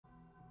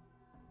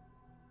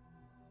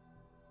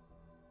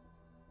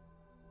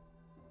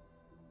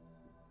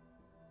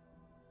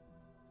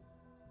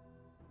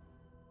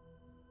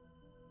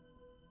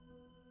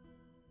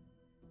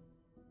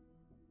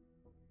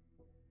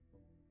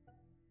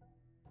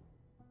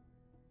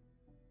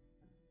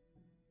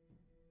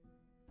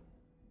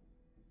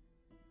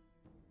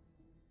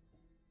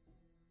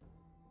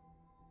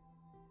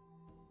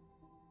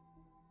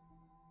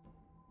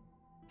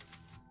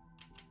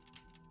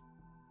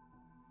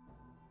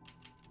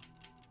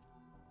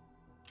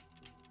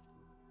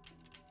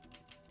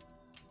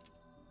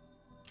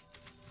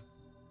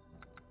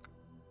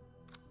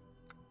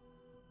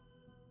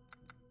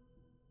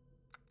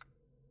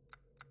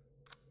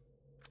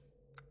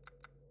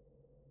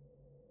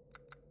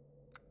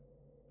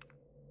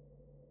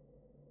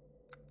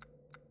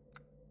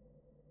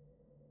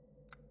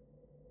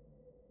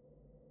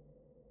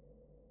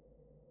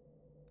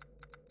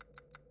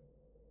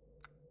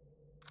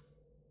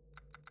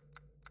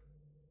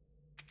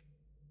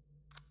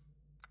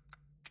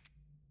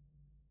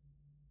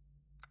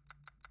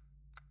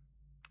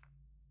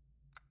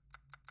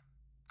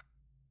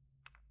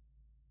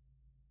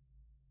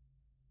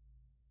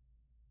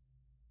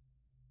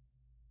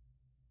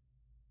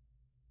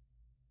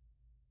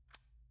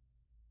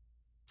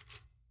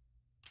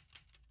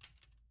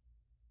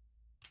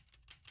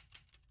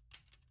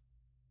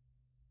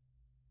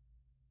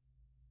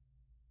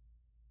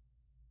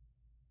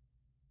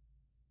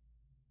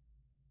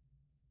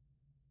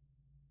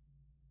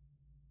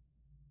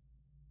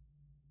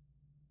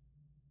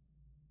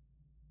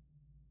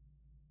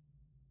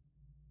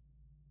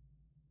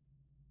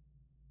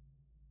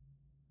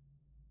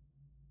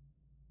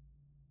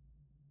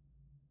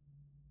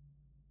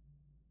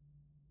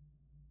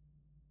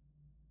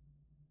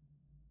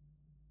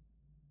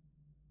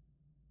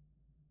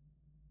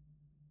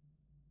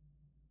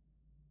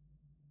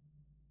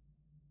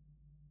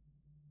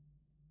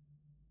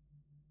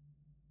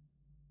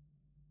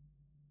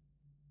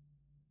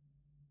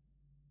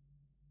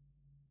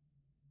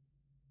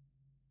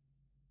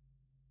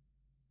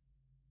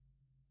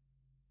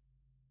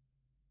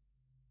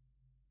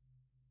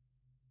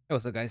Hey,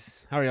 what's up,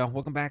 guys? How are y'all?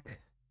 Welcome back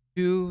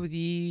to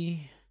the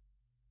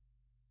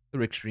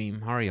Rick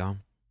stream. How are y'all?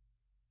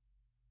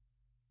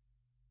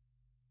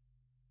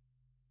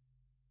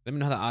 Let me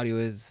know how the audio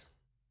is,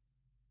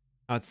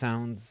 how it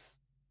sounds.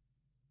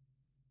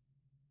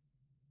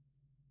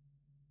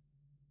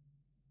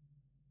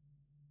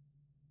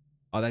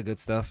 All that good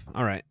stuff.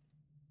 All right,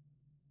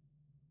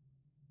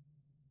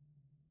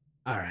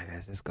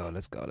 guys. Let's go.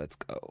 Let's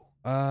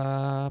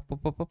go.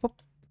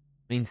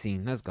 Main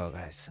scene. Let's go,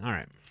 guys. All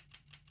right.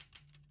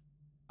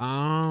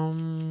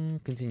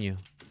 Continue.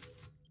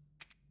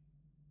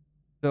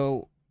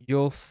 So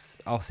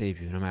I'll save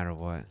you no matter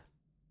what.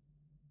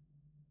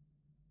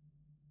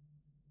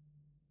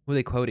 Who are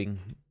they quoting?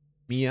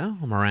 Mia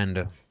or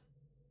Miranda?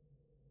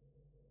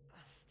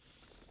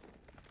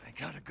 I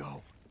gotta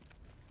go.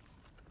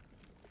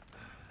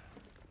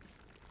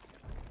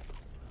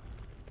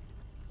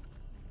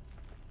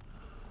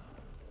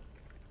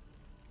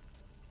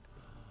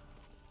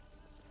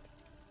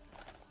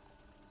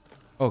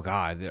 Oh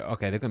God.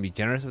 Okay, they're gonna be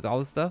generous with all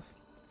this stuff.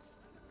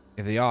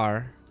 If they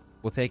are,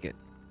 we'll take it.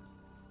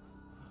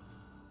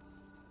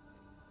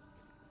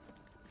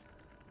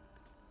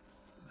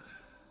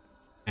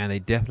 And they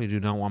definitely do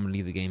not want me to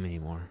leave the game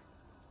anymore.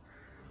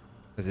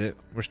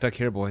 We're stuck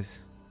here,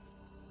 boys.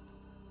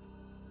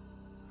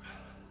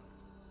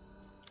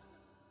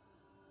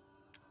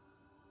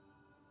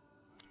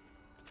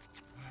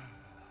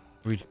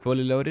 We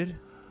fully loaded?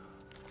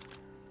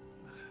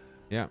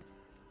 Yeah.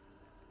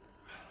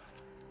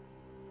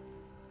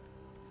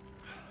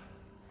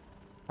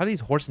 How are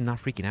these horses not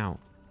freaking out?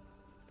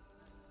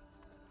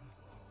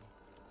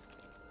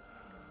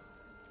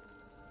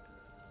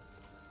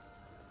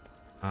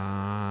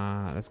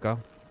 Let's go.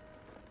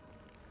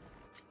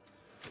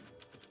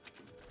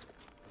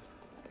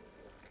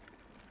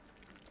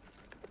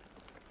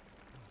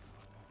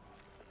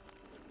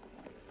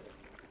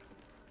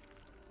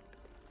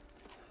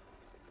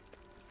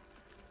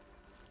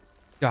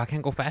 Yo, I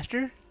can't go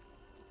faster?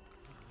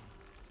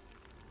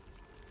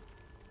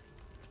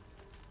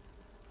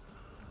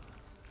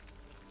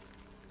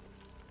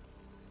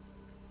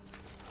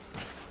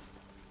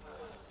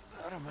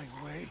 Out of my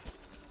way.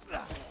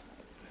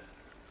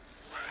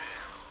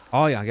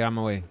 Oh yeah, get out of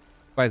my way.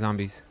 Bye,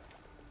 zombies.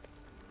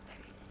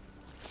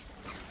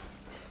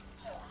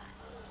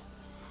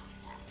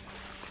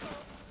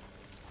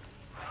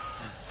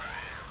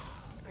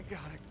 I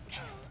gotta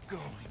keep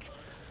going.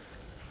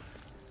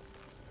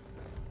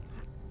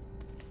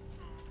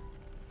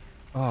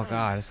 Oh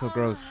God, it's so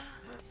gross.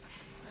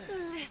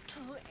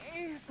 Little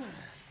Ava,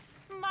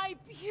 my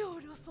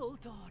beautiful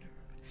daughter,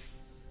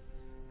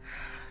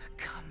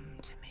 come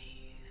to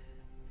me.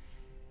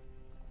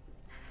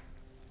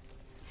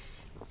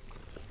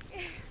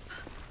 Ava,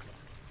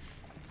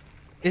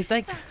 It's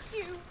like is that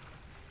you?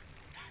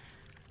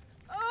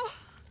 Oh,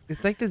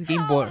 it's like this game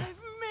how I've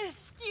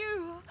missed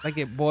you. like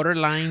it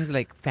borderlines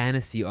like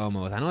fantasy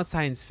almost. I know it's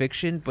science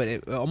fiction, but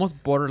it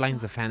almost borderlines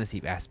the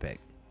fantasy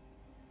aspect.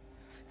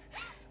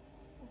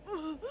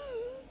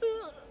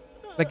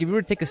 Like if you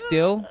were to take a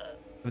still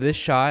of this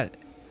shot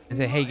and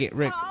say, "Hey, get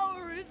Rick."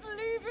 Power is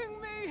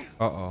leaving me.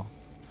 Uh-oh.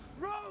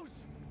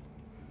 Rose!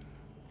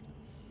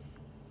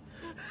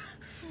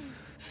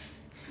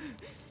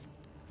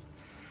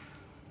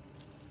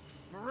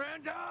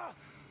 Miranda!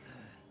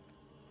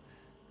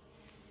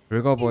 Here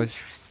we go, boys.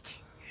 Interesting.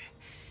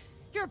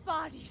 Your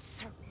body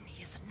certainly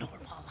isn't normal.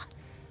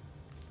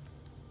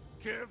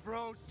 Give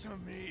Rose to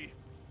me.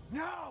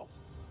 Now!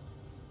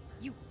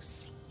 You will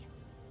see.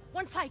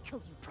 Once I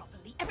kill you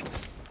properly,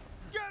 everything.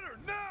 Get her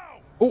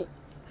now! Oh,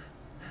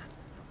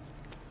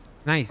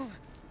 nice.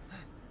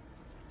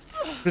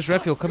 Chris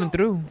Redfield coming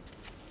through.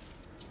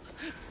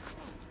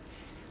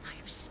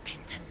 I've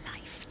spent a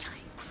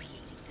lifetime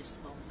creating this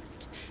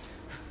moment.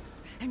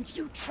 And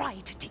you try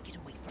to take it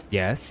away from me.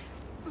 Yes.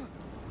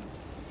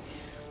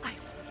 I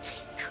will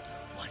take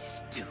what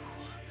is due.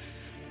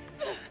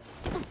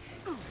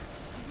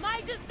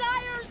 My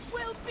desires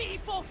will be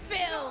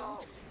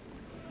fulfilled.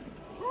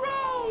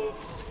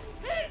 Rose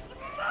is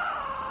mine!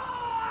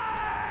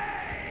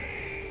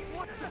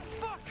 What the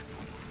fuck?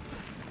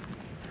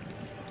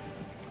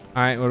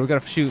 All right, well, we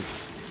gotta shoot.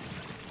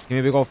 Give me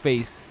a big old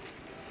face.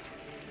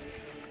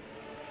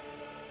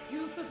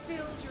 You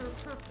fulfilled your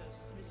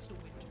purpose, Mr.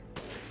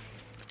 Winters.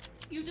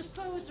 You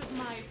disposed of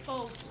my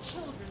false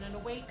children and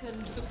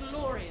awakened the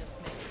glorious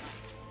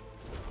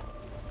Megalicense.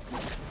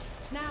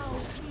 Now,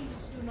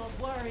 please do not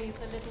worry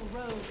for little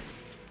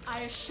Rose.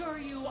 I assure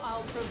you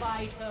I'll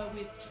provide her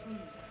with true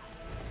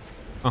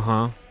happiness.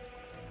 Uh-huh.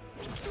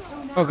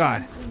 So now Oh,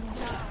 God. you can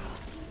die.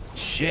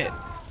 Shit.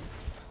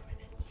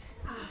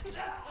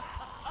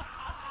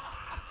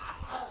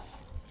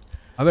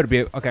 I better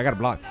be okay. I gotta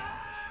block.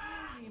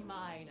 Be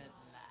mine at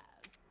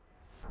last.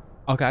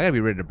 Okay, I gotta be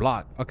ready to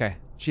block. Okay,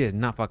 she is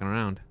not fucking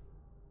around.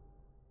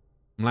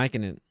 I'm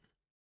liking it.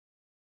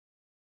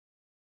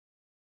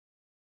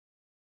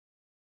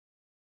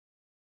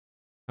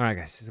 All right,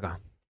 guys, let's go.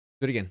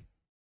 Do it again.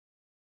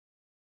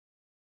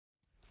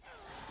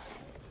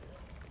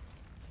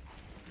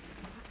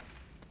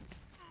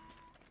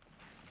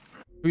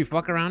 we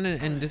fuck around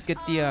and just get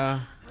the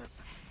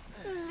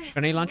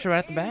grenade launcher right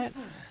at the bat?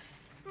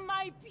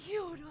 My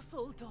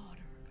beautiful daughter.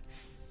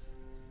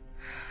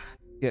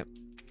 Yep.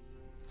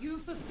 You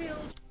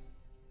fulfilled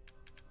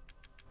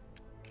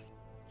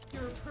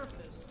your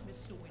purpose,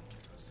 Mr.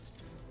 Winters.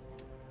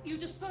 You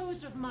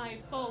disposed of my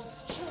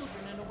false children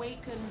and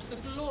awakened the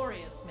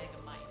glorious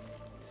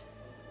Megamycete.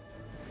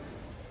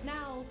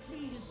 Now,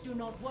 please do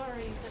not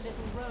worry for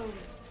little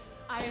Rose.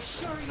 I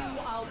assure you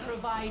I'll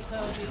provide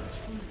her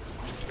with true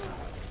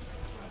peace.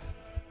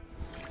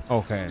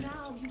 Okay. So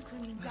now you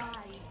can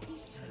die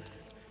peacefully.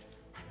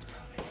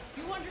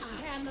 You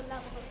understand the level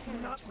of I'm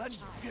fear not letting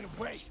you get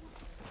away.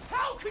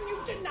 How can you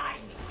deny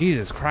me?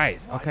 Jesus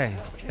Christ. Okay.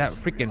 That Can't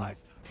you freaking.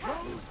 realize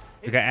Rose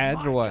You is got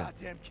ads or my what?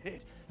 Goddamn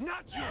kid,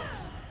 not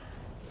yours.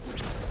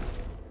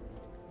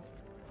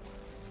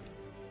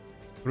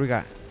 What do we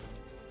got?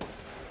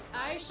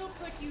 I shall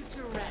put you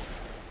to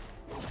rest.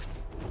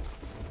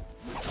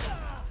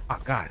 Oh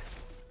God.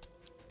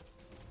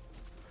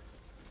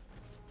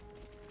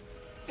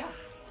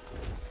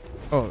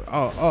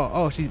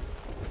 Oh, she.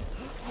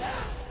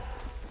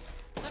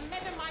 The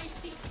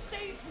Megamycete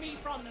saved me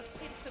from the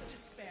pits of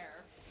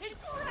despair. It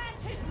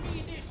granted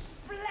me this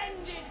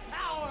splendid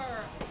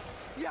power.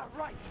 Yeah,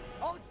 right.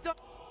 All it's done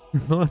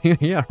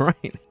Yeah,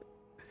 right.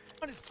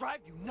 is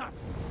drive you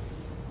nuts.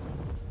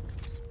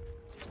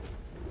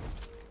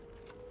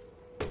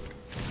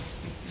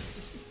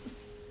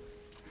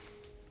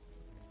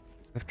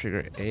 Left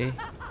trigger A.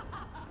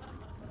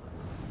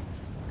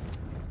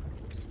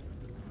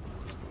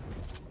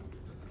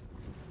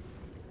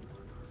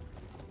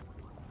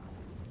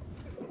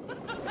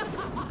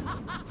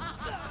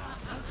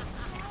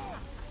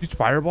 Use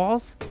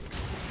fireballs?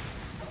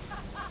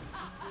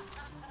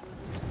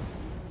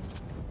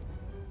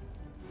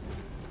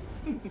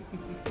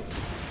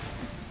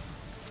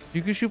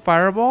 You can shoot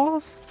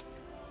fireballs?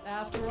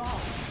 After all,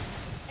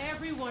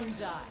 everyone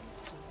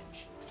dies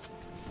eventually.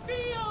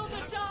 Feel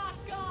the Dark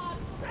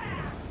God's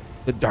wrath!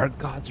 The Dark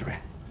God's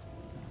wrath.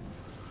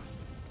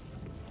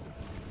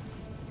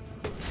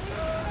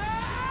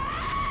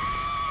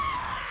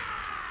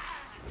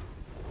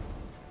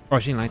 Oh,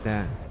 she didn't like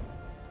that.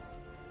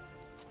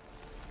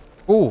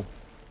 Ooh.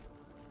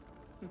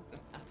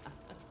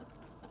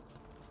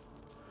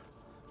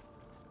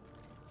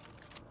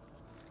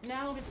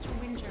 Now, Mr.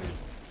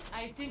 Winters,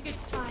 I think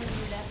it's time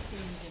you left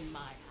things in my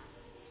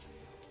hands.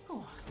 Go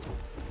on,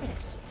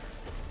 rest.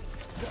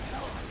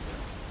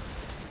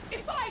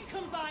 If I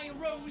combine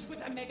Rose with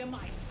a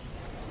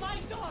Megamycete, my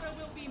daughter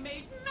will be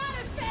made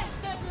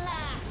manifest at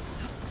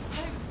last!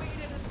 I've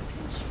waited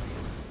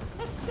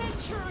a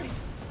century,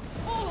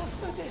 all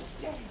for this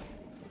day.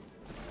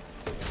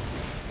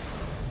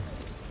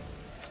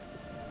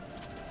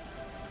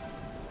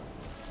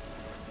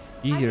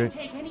 I Easier. can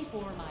take any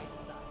form I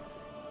desire.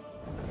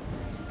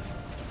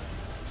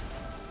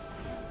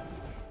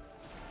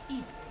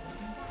 Even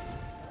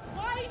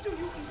why do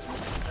you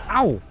interpret?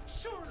 Ow!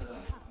 Surely you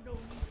have no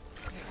need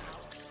now.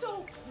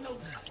 So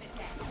close to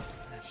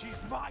death. She's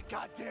my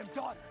goddamn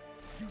daughter.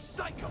 You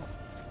psycho.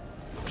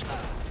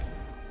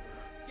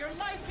 Your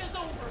life is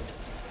over,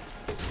 Mr.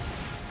 Winters.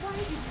 Why do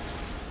you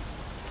still?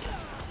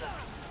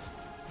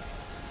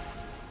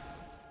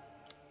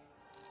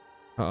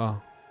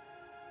 Uh-oh.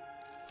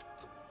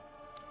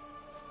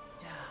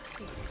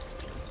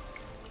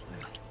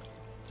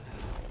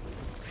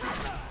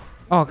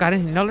 Oh, got it.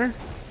 Another?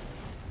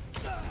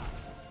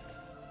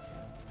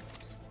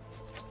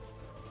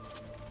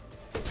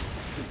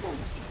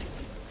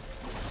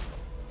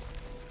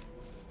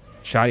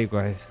 Shoddy,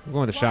 guys. I'm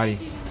going with the Why shoddy.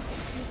 do you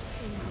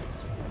persist in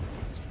this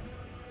weakness?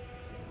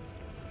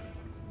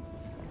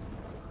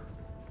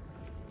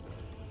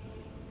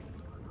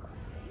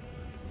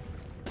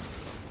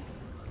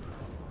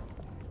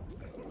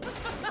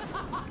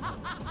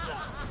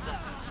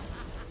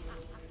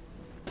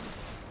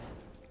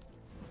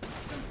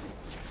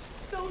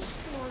 Those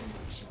foreign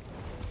children,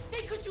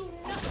 they could do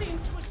nothing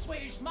to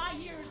assuage my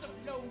years of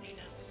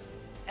loneliness.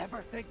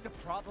 Ever think the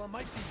problem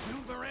might be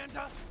you,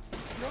 Miranda?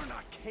 You're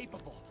not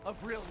capable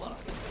of real love.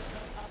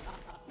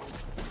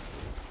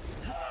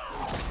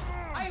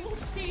 I will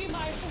see my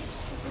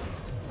hopes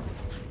fulfilled.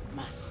 I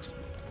must.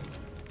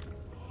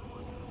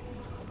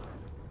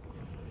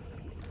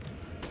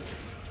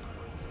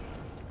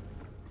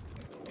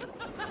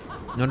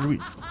 Another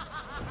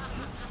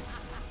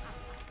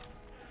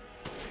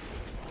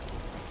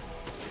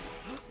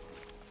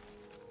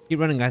Keep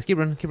running, guys. Keep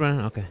running. Keep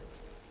running. Okay.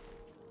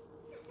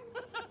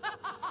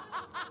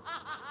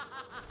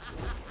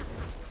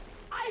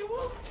 I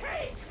will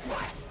take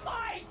back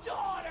my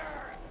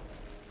daughter!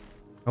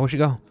 Oh, where'd she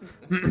go?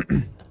 Die,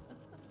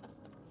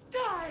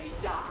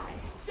 die,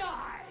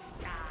 die,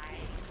 die,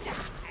 die.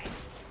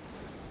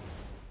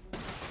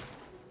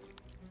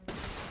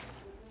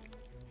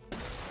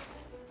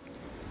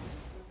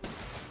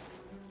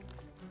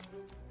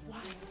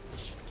 Why would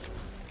you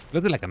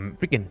Looked like a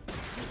freaking.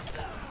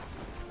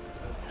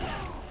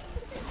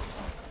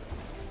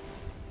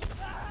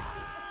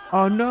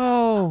 Oh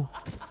no!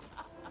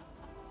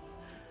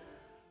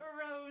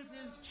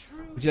 Rose's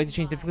true Would you like to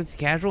change difficulty to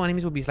casual?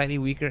 Enemies will be slightly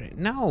weaker.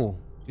 No,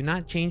 do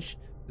not change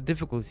the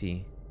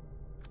difficulty.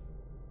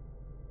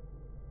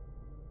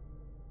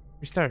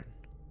 Restart.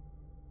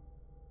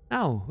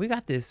 No, we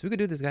got this. We could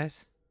do this,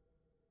 guys.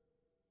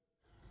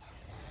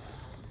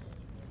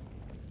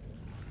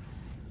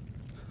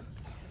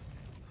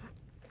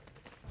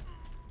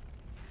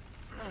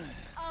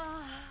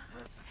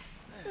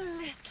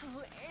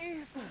 Little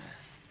Ava,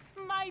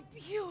 my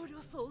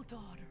beautiful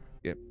daughter.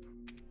 Yep.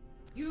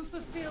 You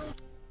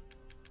fulfilled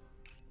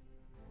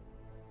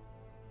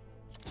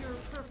your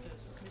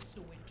purpose, Mr.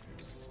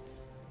 Winters.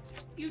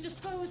 You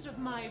disposed of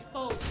my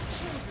false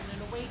children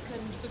and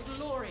awakened the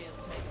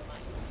glorious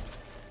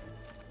Megamycete.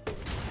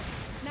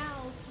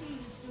 Now,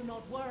 please do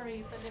not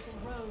worry for little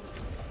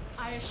Rose.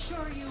 I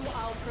assure you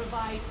I'll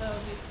provide her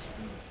with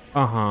true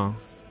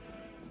peace.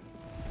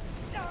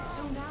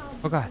 So now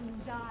you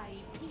can die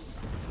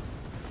peacefully.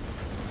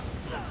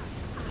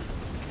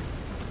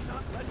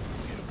 Not letting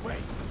you get away.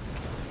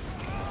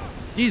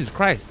 Jesus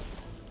Christ.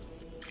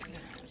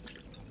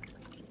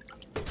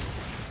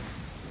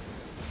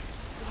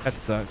 That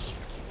sucks.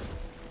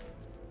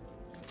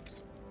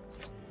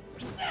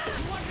 You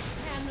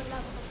understand the love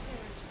of a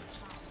parent,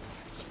 child.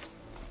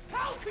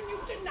 How can you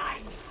deny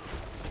me?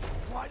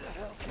 Why the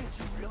hell can't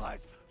you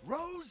realize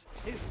Rose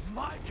is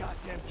my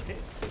goddamn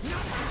kid,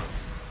 not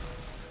yours?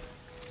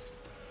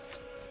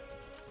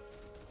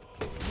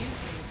 You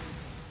think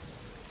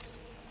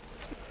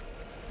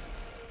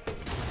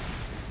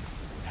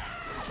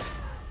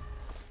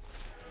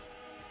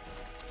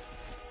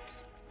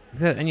Does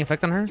that have any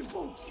effect on her? you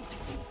won't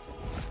interfere.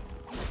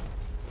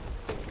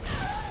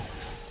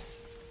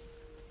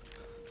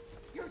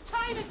 Your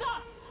time is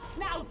up.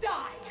 Now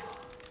die.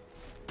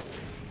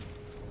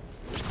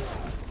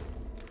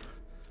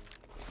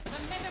 The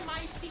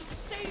Megamycete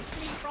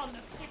saved me from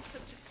the pits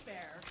of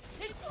despair.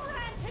 It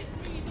granted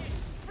me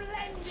this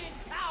splendid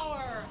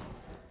power.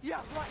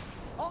 Yeah, right.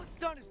 All it's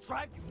done is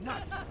drive you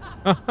nuts.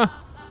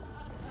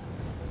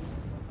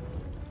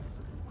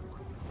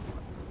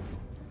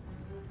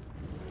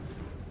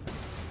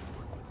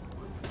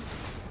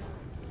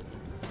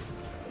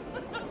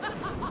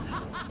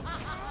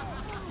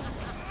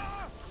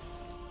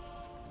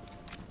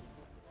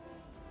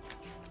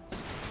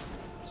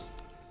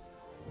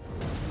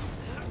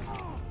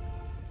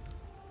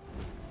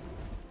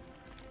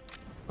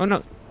 Oh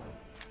no.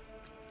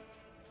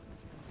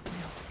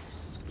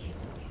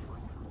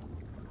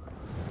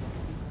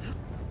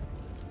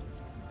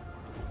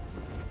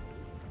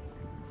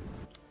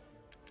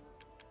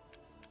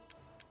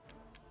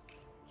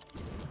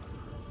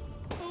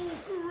 Oh,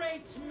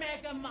 great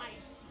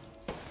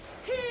Megamycete,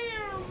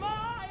 hear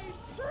my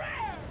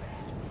prayer!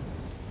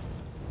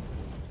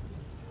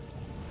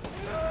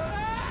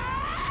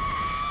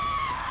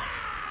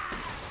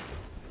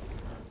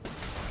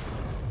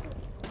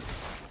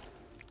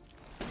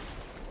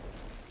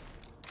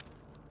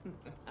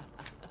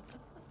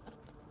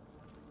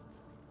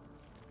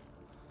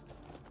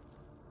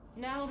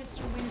 Now,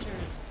 Mr.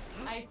 Winters,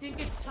 I think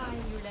it's time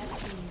you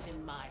left things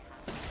in my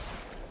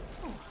hands.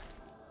 Oh,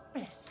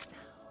 rest now.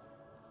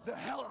 The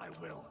hell I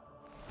will.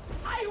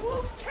 I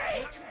will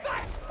take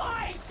back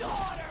my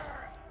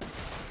daughter!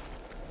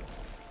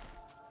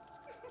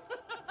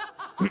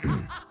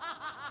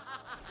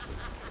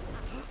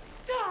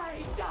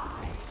 Die,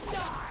 die,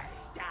 die,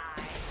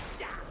 die,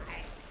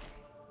 die.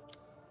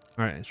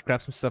 Alright, let's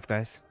grab some stuff,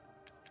 guys.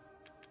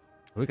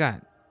 We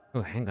got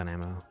handgun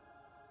ammo.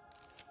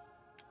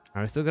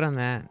 Alright, we're still good on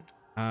that.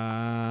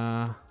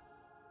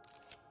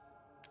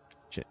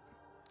 Shit.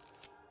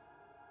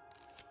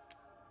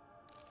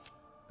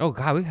 Oh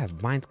god, we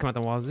have mines come out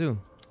the wazoo.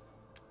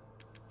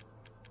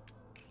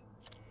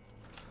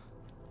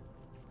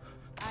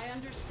 I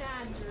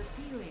understand your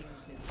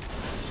feelings, Miss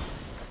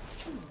Adams.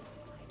 Truly,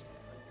 I do.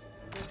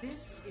 But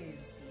this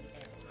is the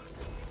end.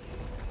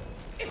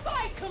 If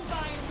I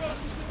combine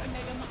Rose with a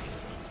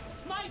Megamycete,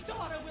 my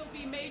daughter will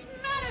be made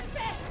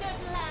manifest at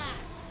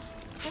last!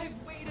 I've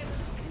waited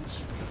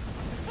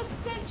a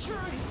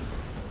century,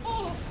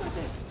 all for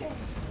this day.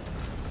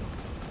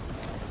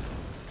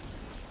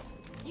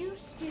 You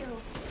still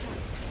stuck.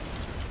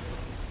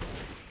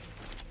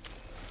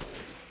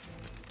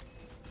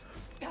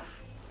 Die.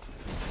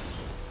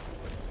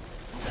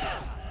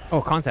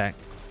 Oh, contact.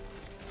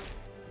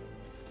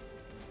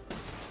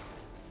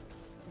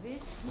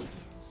 This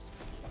is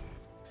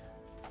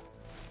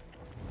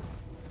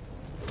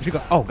Where'd you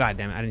go? Oh god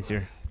damn it, I didn't see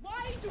her.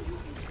 why do you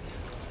interfere?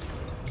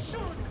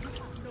 Surely you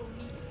have no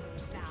need of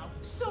hers now.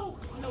 So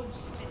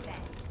close to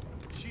death.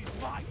 She's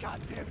my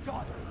goddamn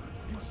daughter.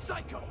 You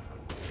psycho.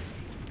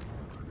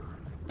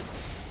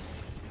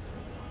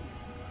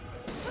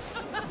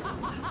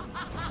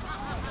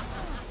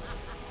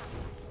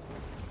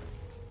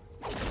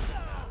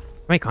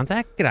 Wait,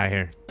 contact? Get out of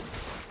here.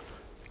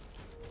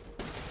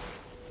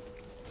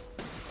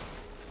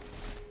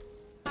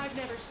 I've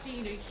never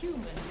seen a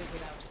human live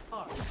without his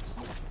heart.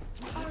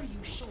 Are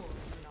you sure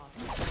you're not?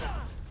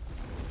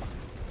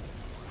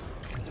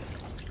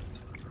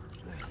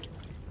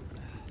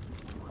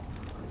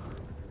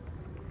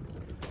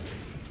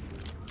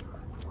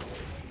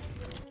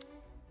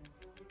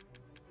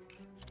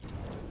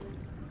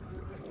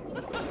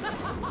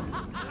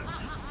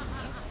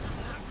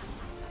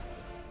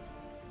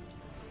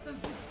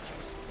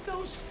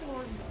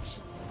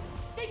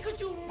 could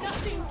do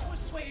nothing to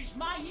assuage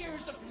my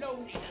years of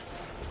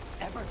loneliness.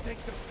 Ever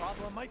think the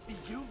problem might be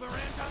you,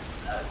 Miranda?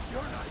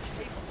 You're not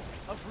capable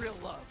of real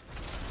love.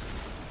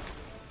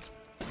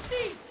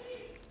 Cease!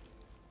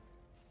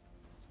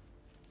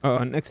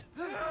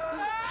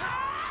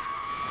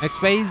 Next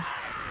phase.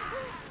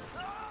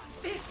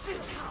 This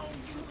is how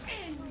you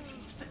end,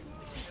 Ethan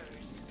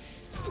Winters.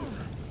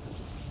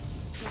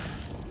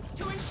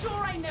 To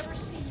ensure I never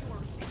see your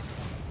face,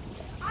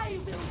 I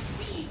will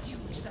feed you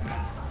to the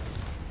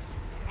vampires.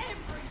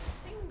 Every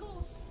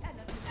single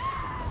centimeter.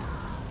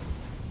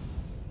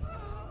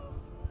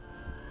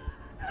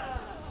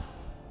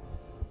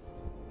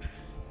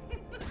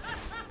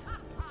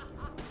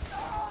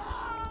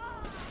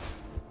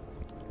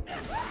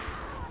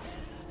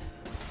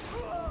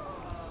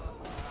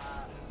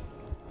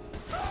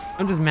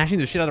 I'm just mashing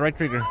the shit out of the right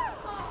trigger. My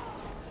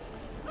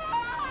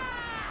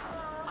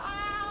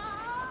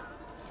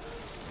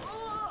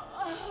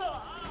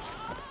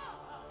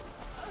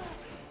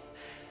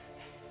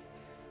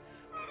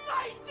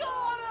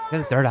daughter! Is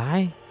that a third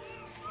eye?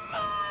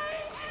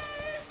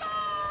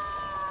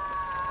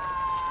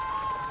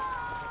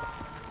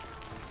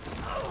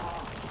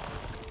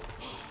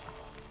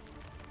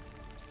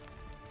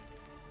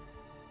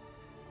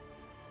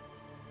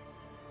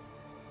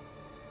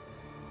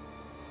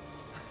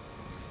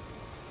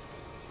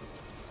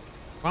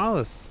 Wow,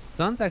 the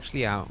sun's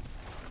actually out.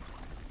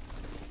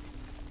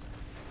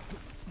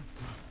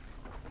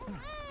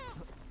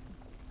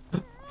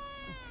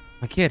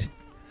 My kid.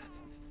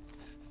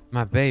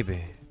 My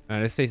baby.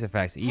 Alright, let's face the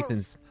facts.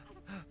 Ethan's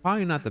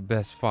probably not the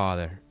best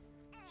father.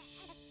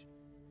 It's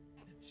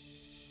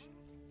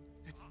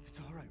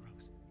all right,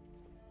 Rose.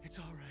 It's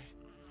all right.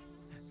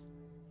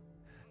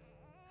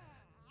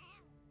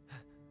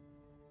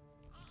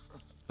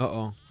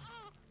 Uh-oh.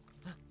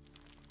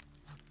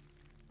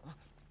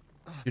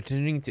 You're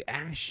turning to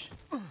ash.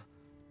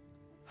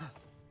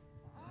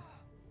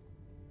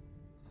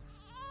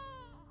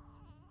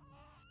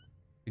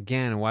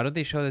 Again, why don't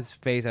they show this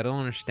face? I don't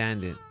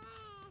understand it.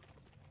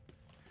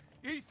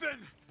 Ethan!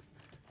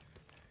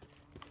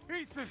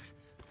 Ethan!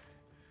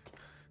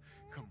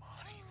 Come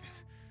on,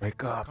 Ethan.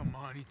 Wake up. Come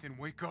on, Ethan,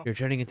 wake up. You're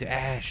turning into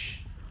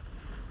ash.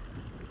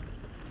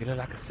 You look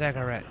like a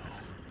cigarette.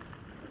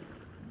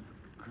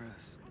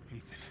 Chris,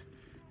 Ethan,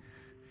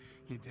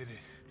 you did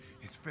it.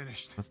 It's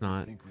finished. That's I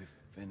not. think we've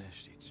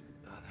finished each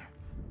other.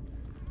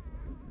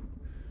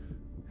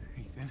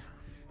 Ethan,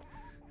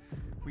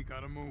 we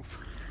gotta move.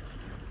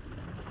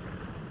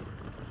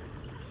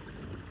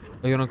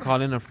 Are you gonna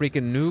call in a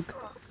freaking nuke?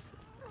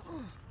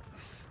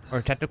 Or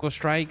a tactical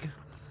strike?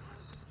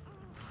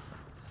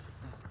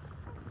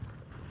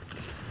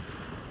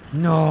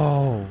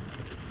 No.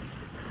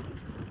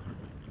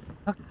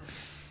 Fuck.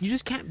 You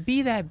just can't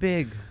be that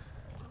big.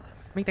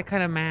 Make that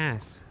kind of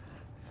mass.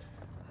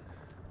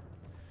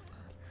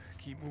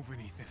 Keep moving,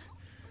 Ethan.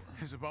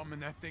 There's a bomb in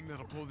that thing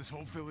that'll blow this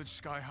whole village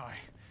sky high.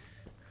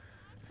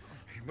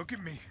 Hey, look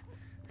at me.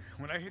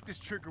 When I hit this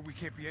trigger, we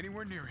can't be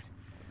anywhere near it.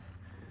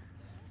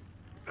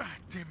 Ah,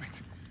 damn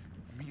it.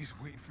 Mia's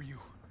waiting for you.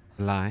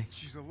 Lie.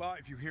 She's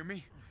alive, you hear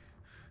me?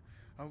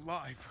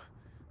 Alive.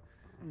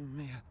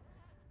 Mia,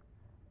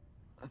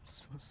 I'm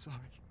so sorry.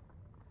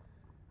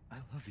 I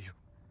love you.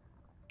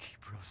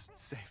 Keep Rose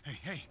safe. Hey,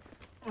 hey.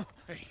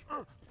 Hey.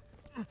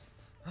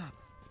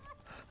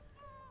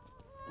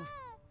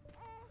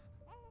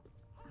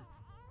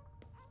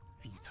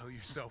 And you tell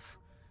yourself.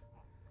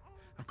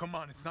 Now, come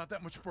on, it's not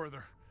that much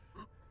further.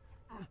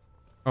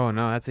 Oh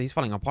no, he's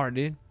falling apart,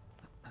 dude.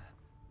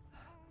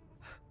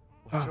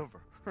 Watch over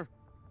her.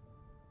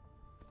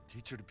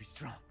 Teach her to be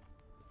strong.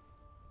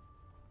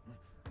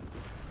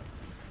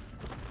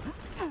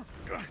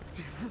 God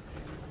damn it.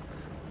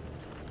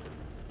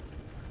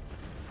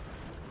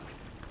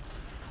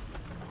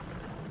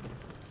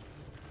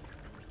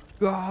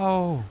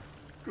 Go.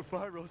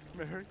 Goodbye,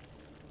 Rosemary.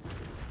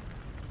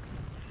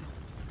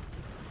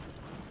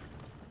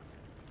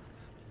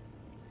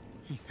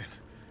 Ethan.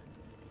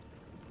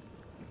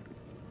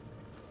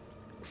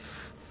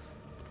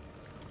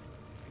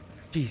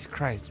 Jesus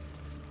Christ.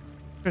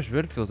 Chris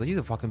Redfield's like, he's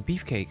a fucking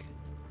beefcake.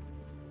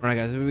 Alright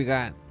guys, what we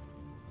got?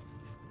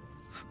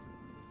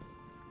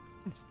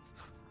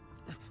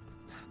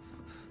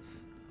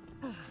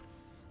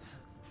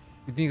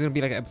 You think it's gonna be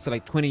like an episode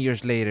like 20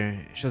 years later?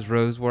 It shows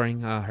Rose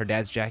wearing her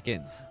dad's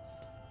jacket.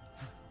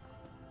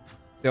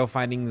 Still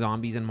fighting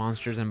zombies and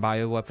monsters and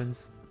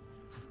bioweapons.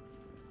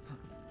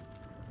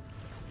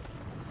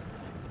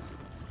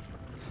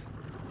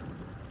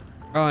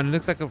 Oh, and it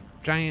looks like a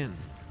giant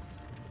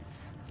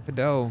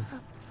cadeau.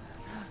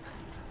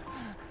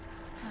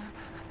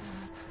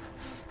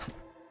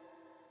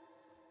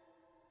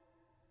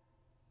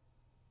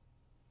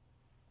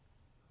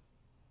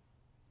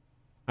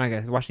 Alright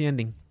guys, watch the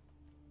ending.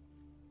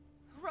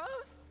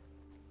 Rose?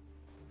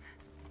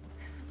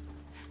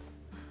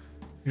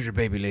 Here's your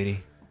baby,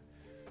 lady.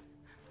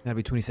 That'll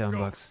be 27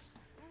 bucks.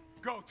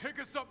 Go,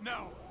 take us up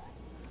now.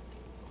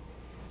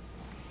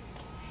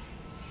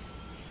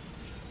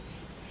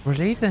 Where's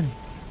Ethan?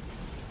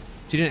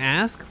 She didn't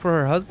ask for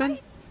her husband?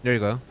 There you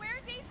go.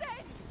 Where's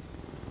Ethan?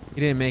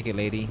 You didn't make it,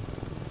 lady.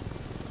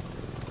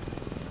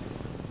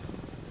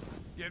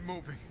 Get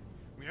moving.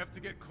 We have to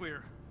get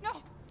clear.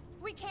 No,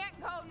 we can't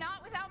go.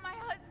 Not without my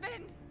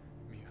husband.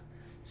 Mia,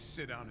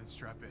 sit down and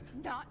strap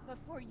in. Not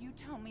before you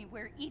tell me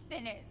where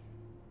Ethan is.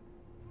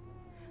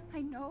 I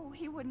know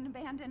he wouldn't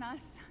abandon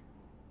us.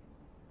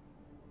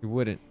 You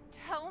wouldn't.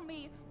 Tell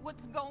me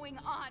what's going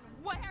on.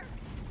 Where?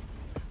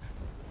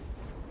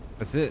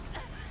 That's it.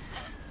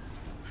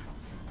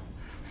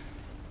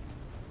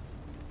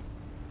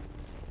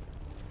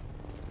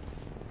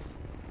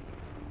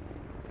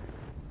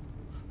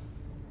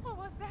 What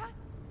was that?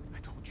 I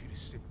told you to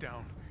sit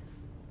down.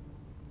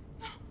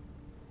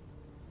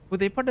 Were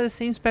they part of the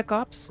same Spec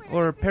Ops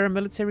or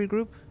paramilitary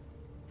group?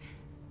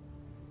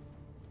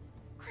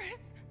 Chris?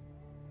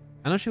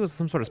 I know she was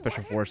some sort of special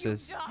What have you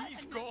forces. done?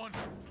 He's gone.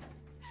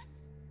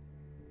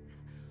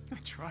 I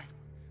tried.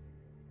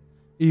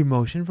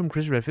 Emotion from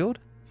Chris Redfield?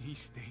 He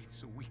stayed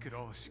so we could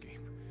all escape.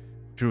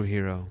 True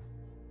hero.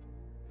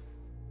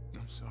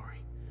 I'm sorry.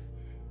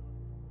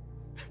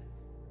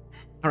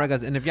 Alright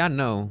guys, and if y'all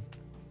know,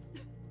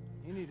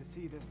 You need to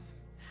see this.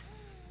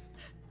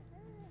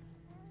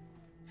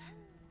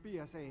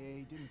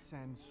 BSAA didn't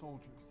send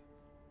soldiers.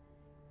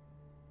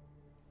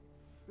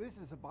 This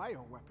is a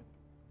bioweapon.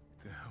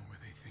 What the hell were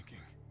they thinking?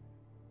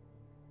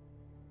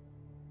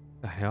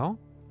 the hell?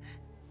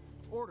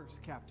 Orders,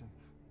 Captain.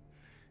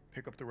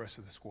 Pick up the rest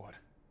of the squad.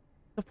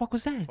 The fuck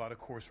was that? Plot a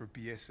course for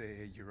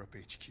BSAA Europe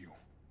HQ.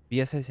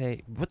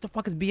 BSAA. What the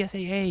fuck is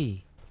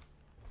BSAA?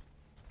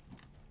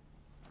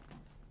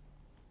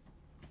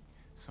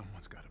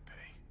 Someone's got to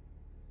pay.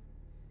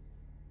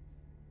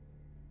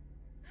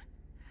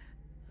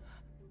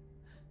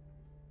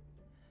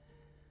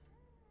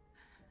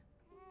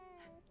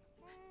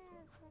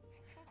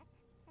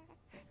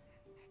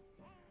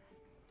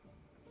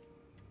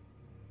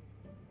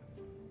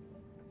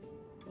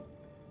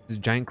 The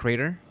giant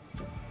crater?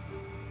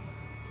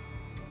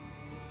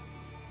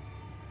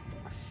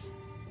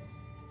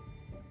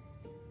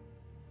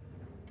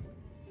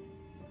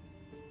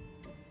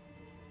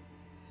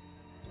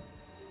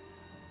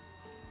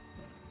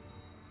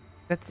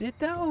 That's it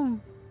though.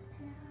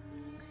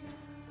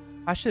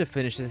 I should have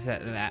finished this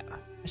at that.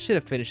 I should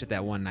have finished it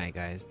that one night,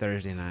 guys.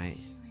 Thursday night.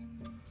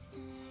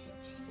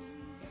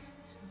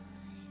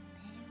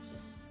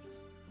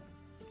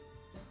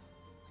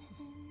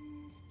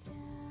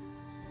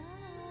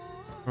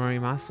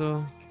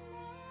 Morimasu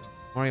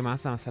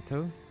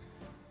Sato.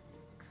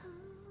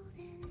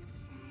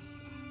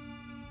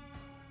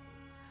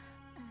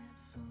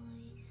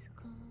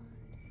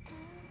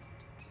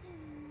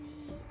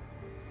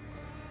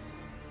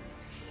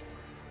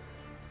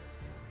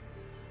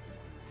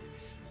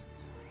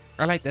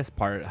 I like this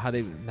part, how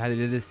they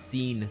did this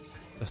scene,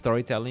 the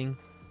storytelling.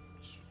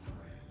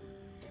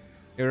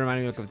 It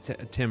reminded me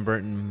of Tim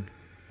Burton.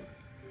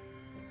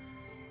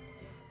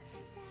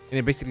 And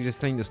it basically just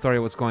telling the story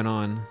of what's going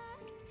on.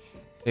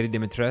 Lady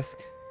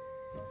Dimitrescu.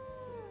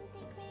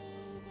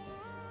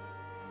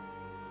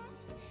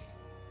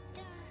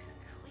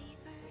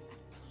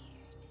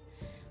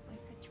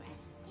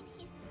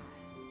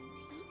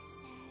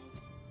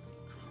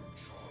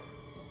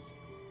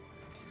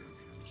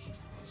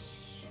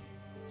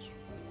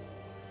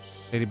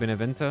 Lady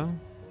Benevento.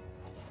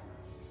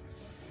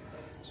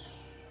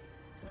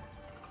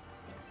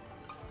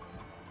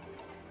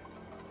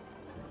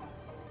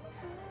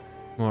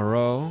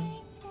 Moreau.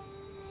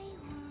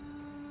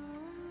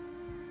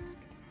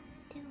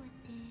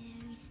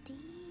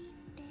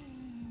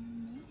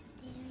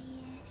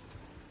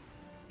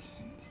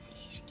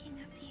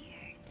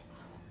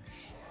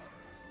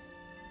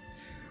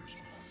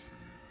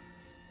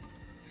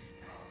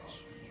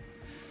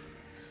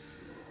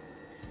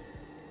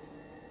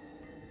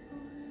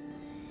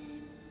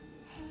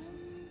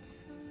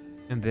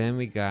 And then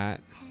we got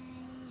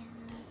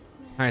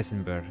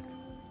Heisenberg.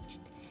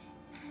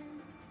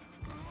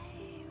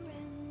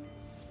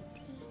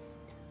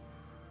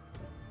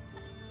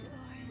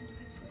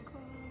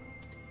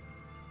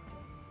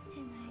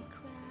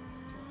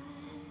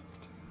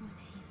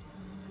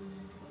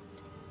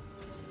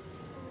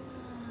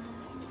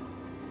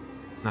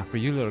 Not for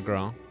you, little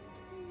girl.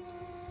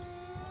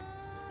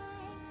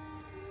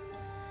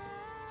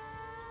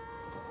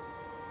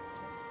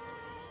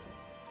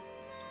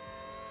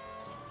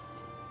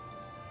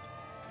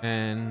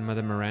 And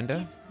Mother Miranda.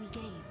 Gifts we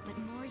gave, but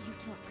more you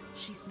took,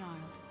 she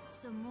snarled.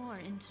 So more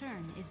in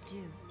turn is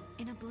due.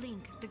 In a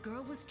blink, the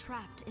girl was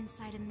trapped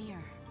inside a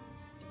mirror.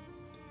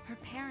 Her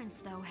parents,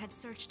 though, had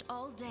searched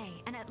all day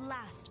and at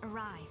last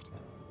arrived.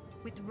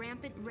 With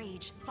rampant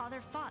rage,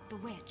 Father fought the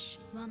witch,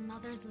 while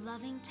Mother's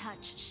loving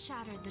touch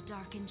shattered the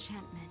dark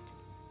enchantment.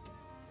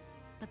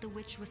 But the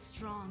witch was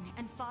strong,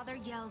 and Father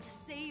yelled,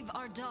 "Save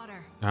our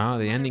daughter!" Oh, So the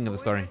Mother ending of the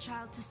bore story. their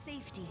child to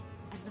safety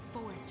as the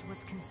forest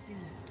was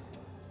consumed.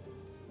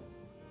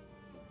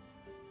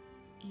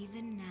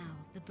 Even now,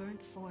 the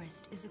burnt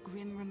forest is a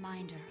grim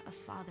reminder of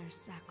Father's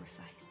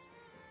sacrifice.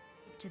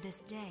 To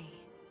this day,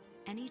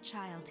 any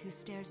child who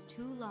stares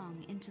too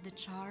long into the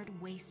charred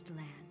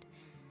wasteland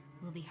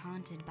will be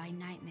haunted by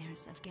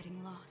nightmares of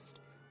getting lost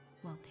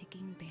while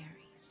picking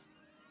berries.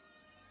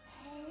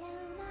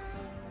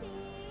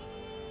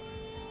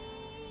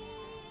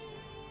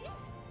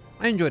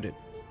 I enjoyed it.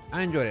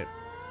 I enjoyed it.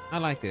 I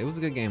liked it. It was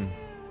a good game.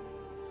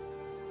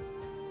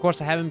 Of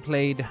course, I haven't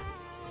played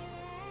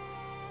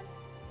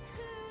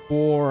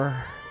 4,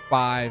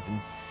 5,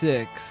 and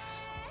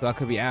 6, so I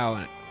could be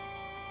out.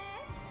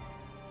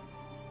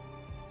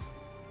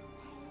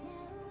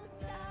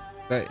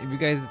 But if you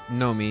guys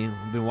know me,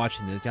 I've been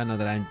watching this, y'all know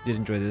that I did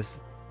enjoy this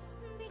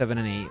 7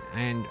 and 8,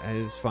 and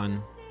it was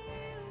fun.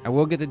 I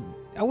will get the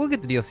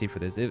DLC for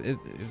this. If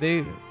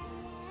they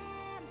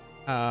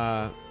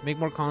make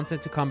more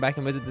content to come back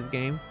and visit this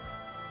game,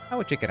 I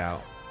would check it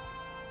out.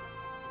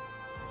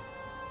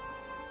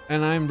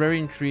 And I'm very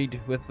intrigued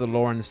with the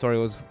lore and the story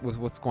with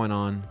what's going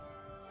on.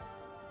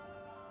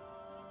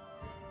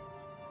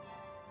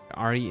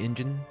 The RE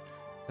engine,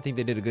 I think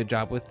they did a good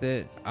job with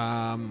it.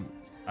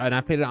 And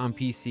I played it on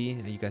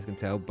PC, you guys can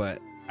tell, but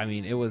I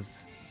mean, it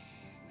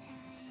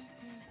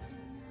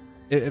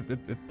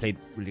played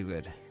really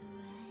good.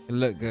 It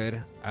looked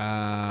good.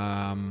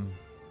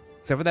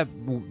 Except for that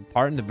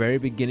part in the very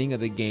beginning of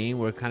the game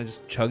where it kind of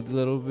just chugged a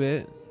little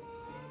bit.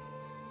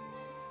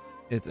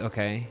 It's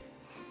okay.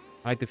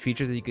 I like the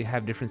features that you could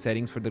have different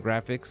settings for the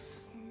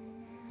graphics.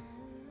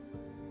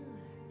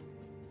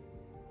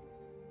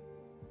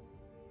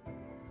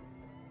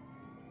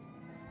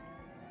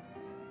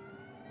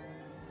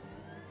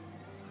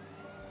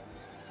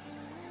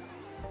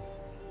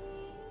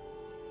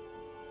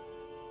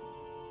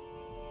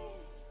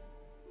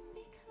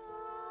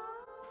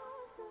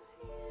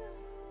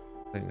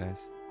 Thank you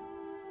guys.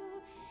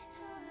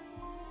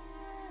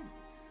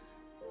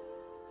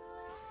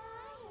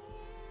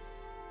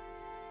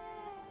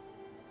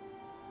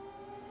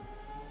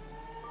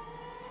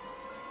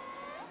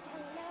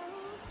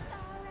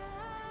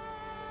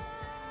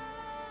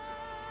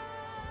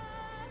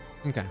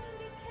 Okay.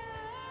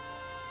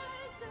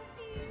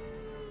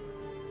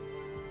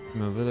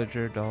 I'm a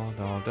villager, doll,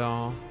 doll,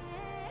 doll.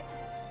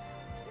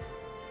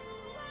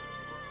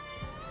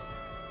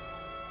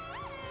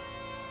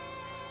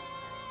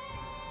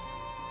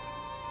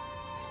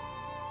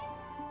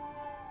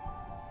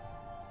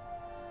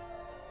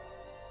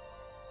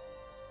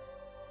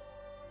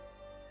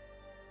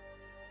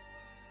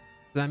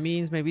 That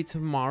means maybe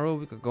tomorrow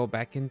we could go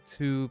back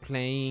into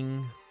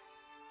playing.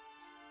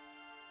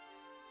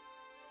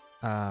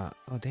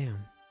 Oh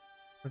damn,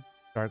 what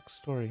dark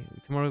story.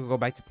 Tomorrow we'll go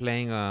back to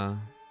playing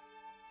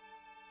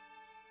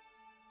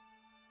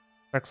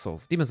Dark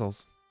Souls, Demon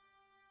Souls.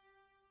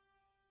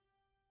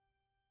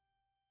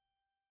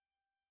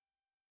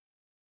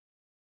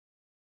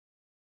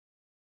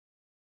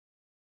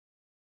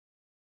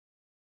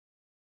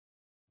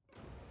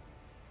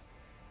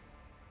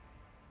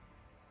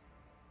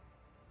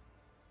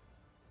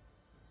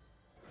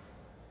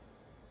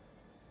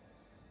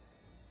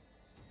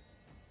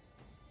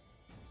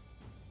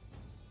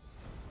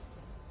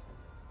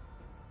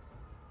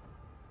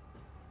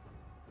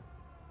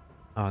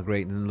 Oh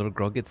great, and the little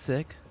girl gets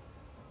sick.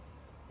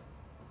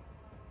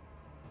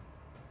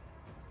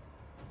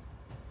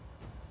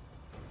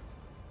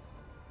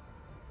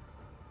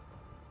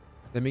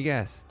 Let me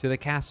guess, to the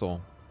castle.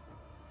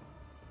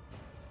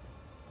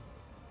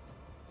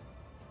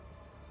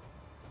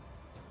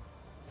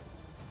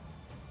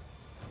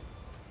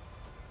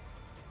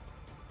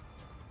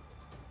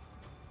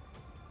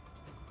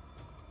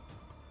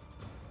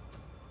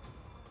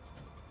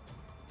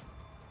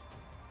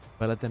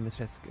 Bella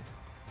Dimitrescu.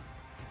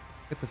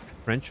 Get the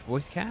French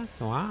voice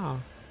cast?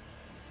 Wow.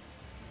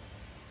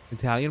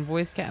 Italian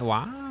voice cast?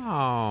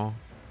 Wow.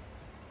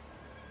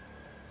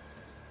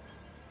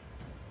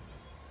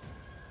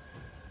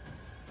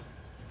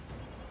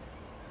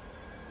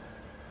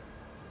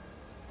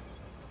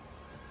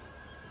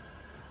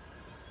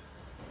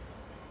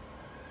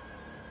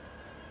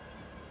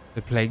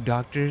 The Plague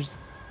Doctors?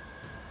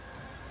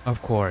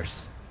 Of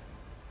course.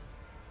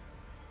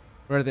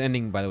 We're at the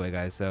ending, by the way,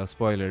 guys, so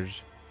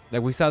spoilers.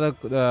 Like, we saw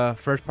the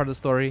first part of the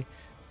story.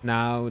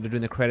 Now they're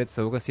doing the credits,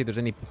 so we're gonna see if there's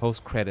any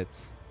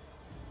post-credits.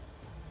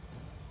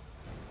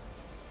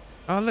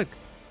 Oh, look.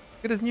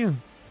 Look at this new.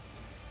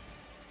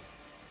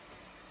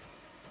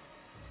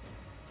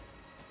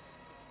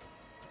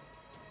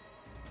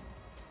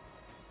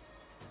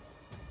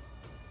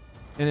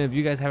 And if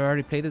you guys have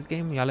already played this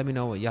game, y'all let me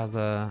know what y'all's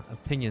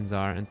opinions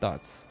are and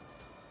thoughts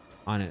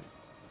on it.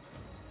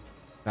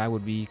 I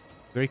would be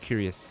very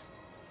curious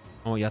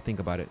on what y'all think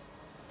about it.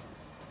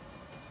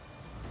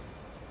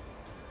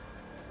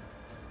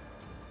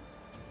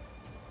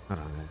 Hold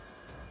on, man.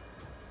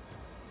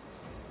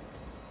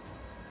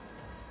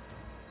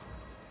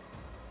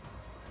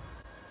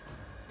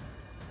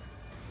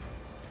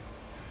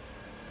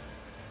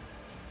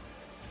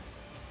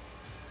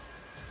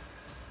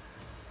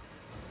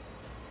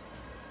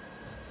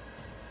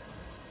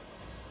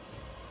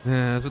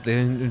 Yeah, that's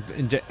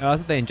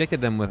what they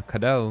injected them with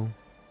Cadeau.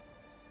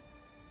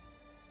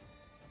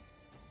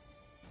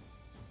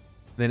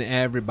 Then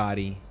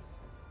everybody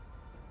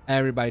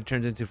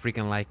turns into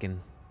freaking Lycan.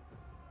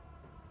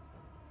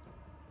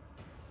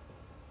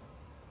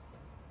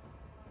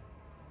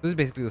 This is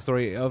basically the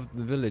story of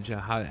the village,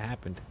 how it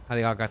happened, how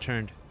they all got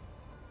turned.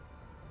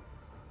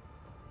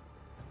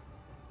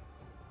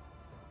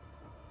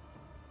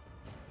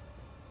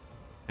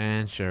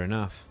 And sure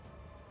enough.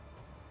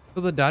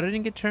 So the daughter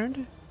didn't get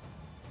turned?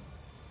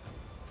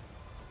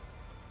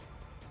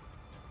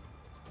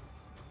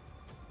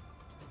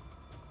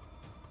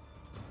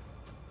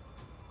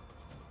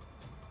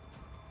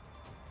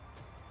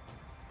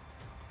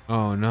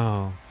 Oh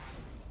no.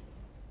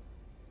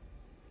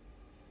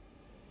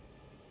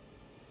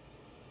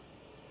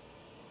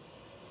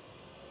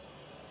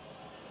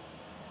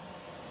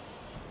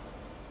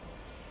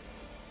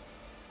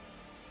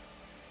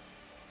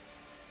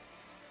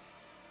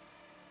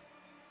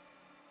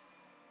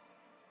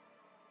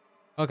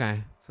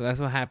 Okay, so that's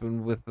what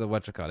happened with the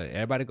whatchamacallit.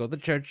 Everybody go to the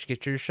church,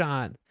 get your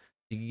shot.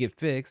 You can get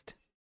fixed.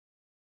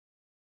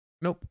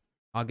 Nope.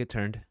 I'll get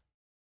turned.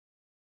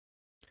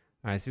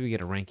 Alright, see if we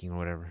get a ranking or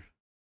whatever.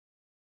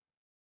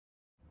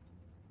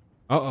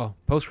 Uh-oh.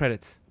 Post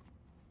credits.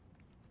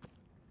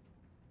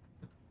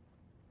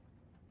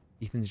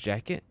 Ethan's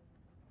jacket.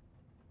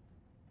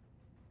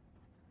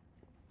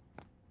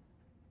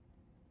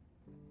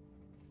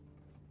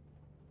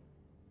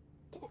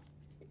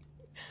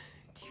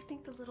 Do you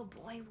think the little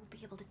boy will be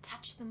able to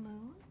touch the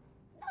moon?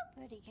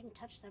 Nobody can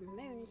touch the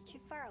moon. It's too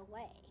far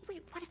away.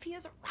 Wait, what if he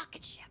has a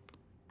rocket ship?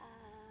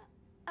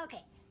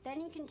 Okay,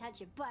 then you can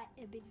touch it, but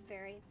it'd be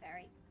very,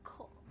 very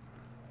cold.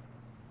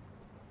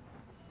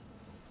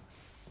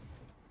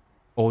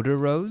 Older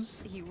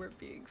Rose? You were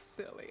being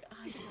silly.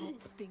 I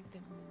don't think the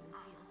moon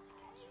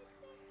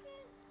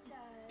It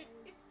does.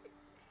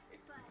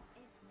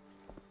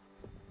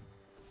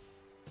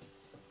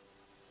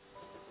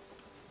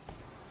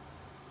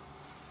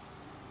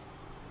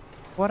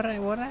 But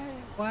if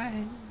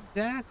Why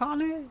did I call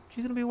her?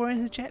 She's gonna be wearing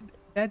his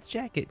dad's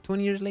jacket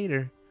 20 years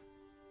later.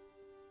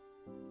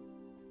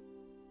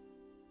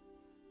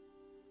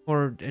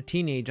 Or a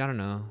teenage, I don't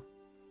know.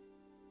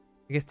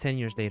 I guess 10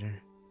 years later.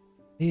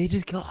 They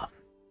just kill off.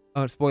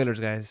 Oh, spoilers,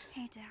 guys.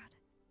 Hey, Dad.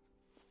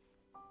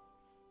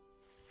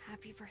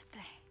 Happy birthday.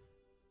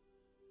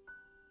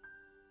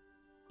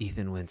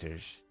 Ethan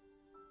Winters.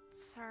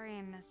 Sorry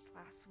I missed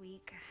last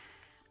week.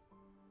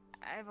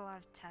 I have a lot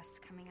of tests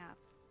coming up.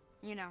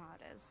 You know how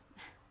it is.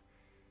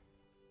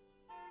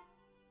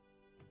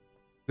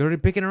 They're already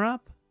picking her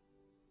up?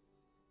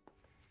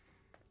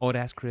 Old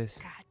ass Chris.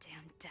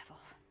 Goddamn devil.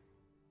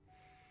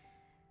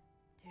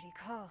 Duty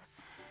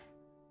calls.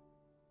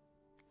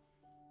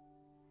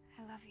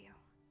 I love you.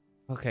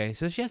 Okay,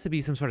 so she has to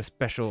be some sort of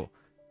special,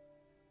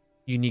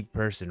 unique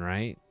person,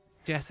 right?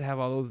 She has to have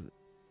all those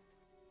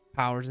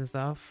powers and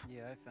stuff.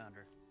 Yeah, I found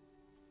her.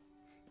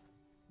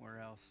 Where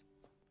else?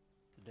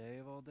 Today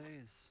of all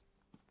days.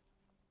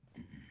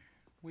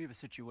 We have a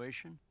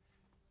situation.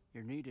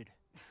 You're needed,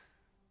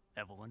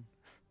 Evelyn.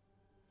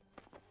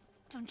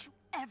 Don't you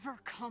ever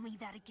call me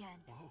that again.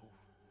 Whoa,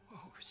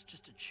 it's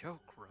just a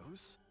joke,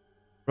 Rose.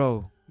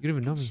 Bro, you don't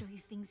even know I can me. show you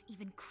things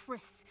even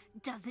Chris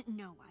doesn't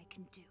know I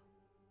can do.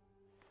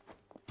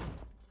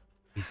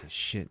 Piece of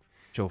shit.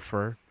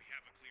 Chauffeur. We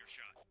have a clear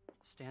shot.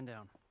 Stand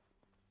down.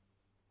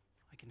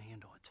 I can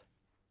handle it.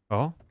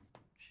 Oh?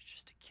 She's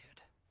just a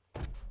kid.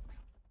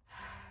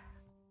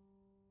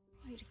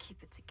 Way to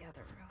keep it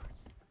together,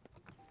 Rose.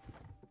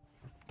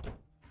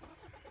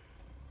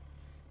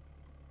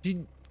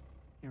 You're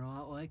a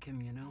lot like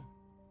him, you know?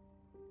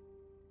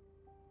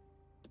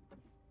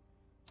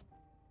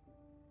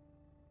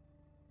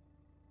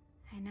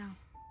 I know.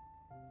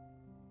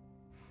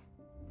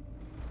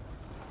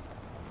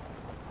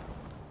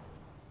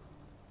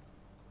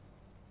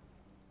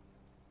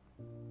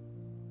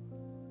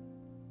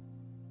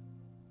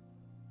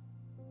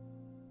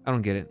 I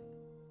don't get it.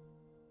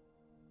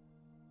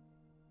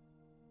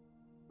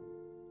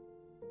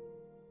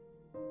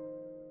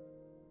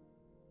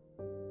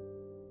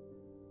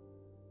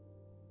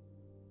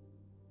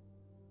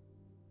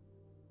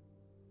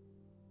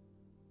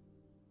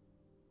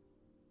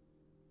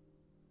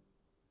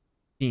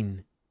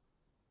 Scene.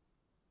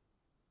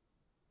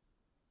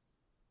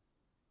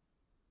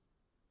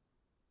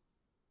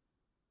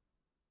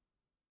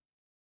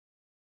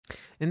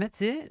 And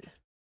that's it.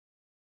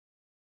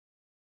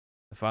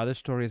 The father's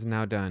story is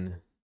now done.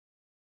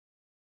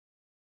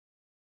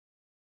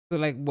 So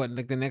like what,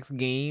 like the next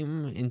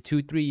game in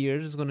 2-3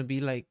 years is gonna be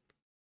like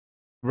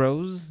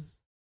Rose?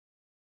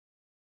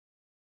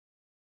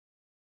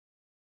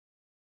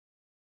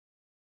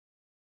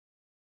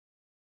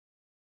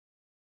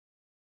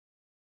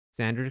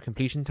 Standard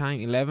completion time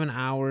 11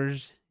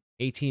 hours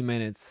 18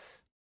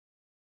 minutes.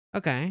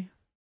 Okay.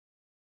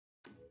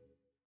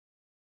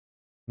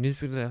 New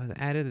difficulty was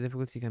added. The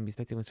difficulty can be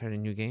selected when starting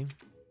a new game.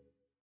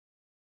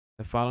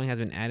 The following has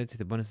been added to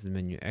the bonuses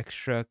menu: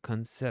 extra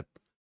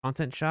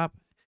content shop,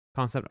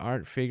 concept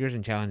art, figures,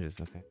 and challenges.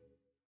 Okay.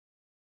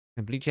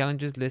 Complete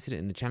challenges listed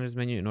in the challenges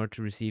menu in order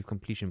to receive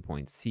completion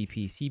points.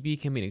 CP.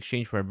 CP can be in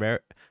exchange for a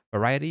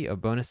variety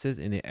of bonuses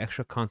in the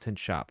extra content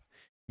shop.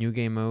 New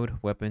game mode,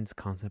 weapons,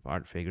 concept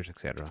art, figures,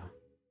 etc.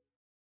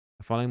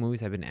 The following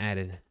movies have been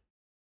added.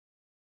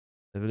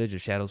 The Village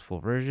of Shadows full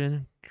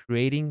version.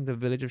 Creating the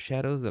Village of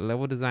Shadows. The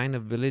level design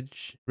of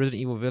Resident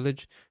Evil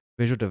Village.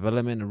 Visual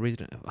development of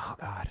Resident. Oh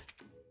god.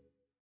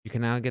 You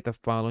can now get the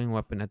following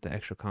weapon at the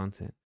extra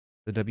content.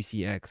 The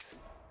WCX.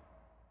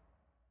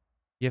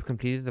 You have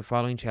completed the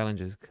following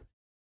challenges.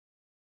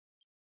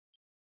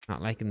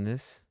 Not liking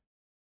this.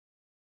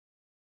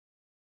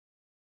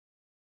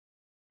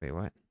 Wait,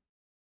 what?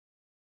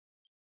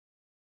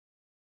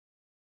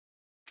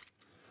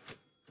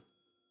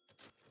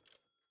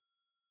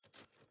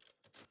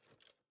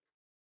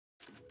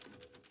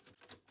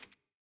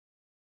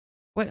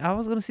 What? I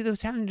was gonna see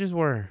those challenges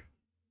were.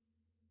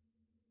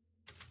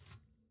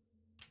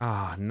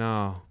 Ah,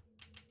 no.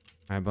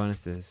 Alright,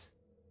 bonuses.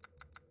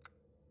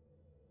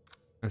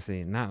 Let's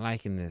see. Not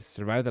liking this.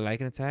 Survive the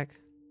Lycan attack.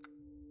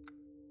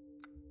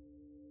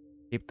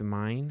 Keep the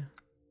mine.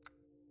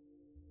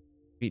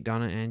 Beat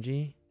Donna and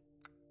Angie.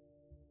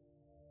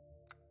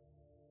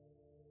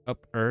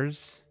 Up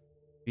Urs.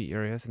 Beat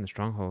Urias in the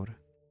stronghold.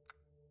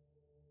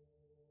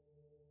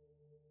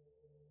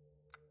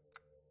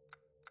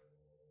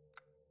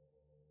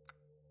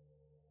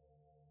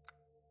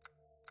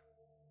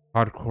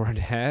 Hardcore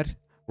dad.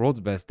 World's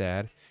best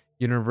dad.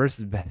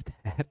 Universe's best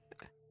dad.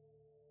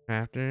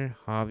 Crafter.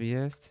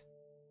 Hobbyist.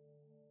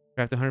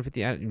 Craft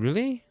 150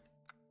 really?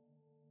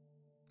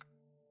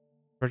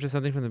 Purchase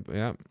something from the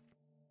yep.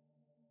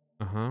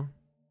 Uh-huh.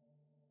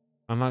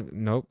 Unlock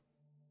nope.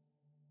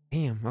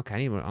 Damn, okay, I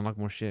need to unlock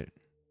more shit.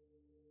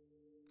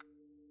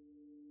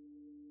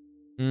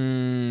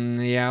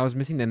 Yeah, I was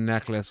missing the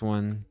necklace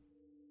one.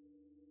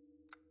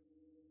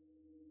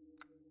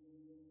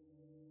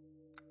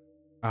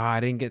 Ah,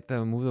 I didn't get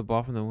to move the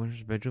ball from the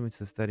winter's bedroom into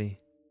the study.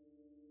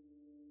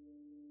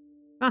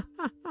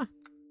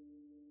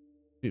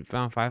 Dude,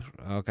 found 5.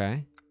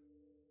 Okay.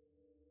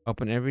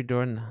 Open every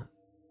door in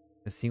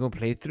a single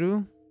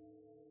playthrough.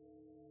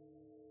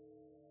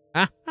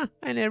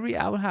 And every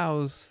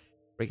outhouse.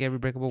 Break every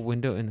breakable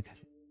window in the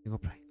single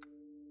play.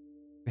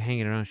 Hang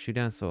it around. Shoot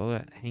down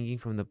solar hanging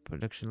from the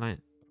production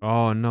line.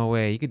 Oh, no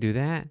way. You could do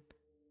that?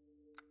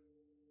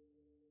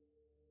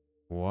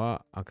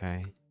 What?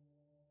 Okay.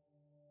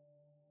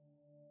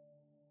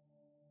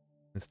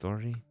 The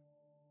story.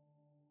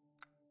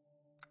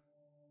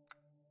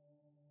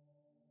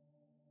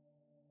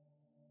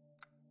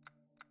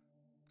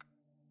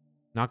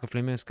 Knock a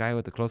flame in the sky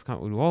with a close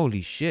combat.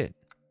 Holy shit.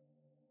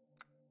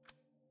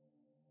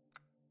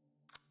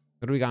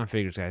 What do we got in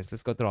figures, guys?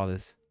 Let's go through all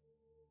this.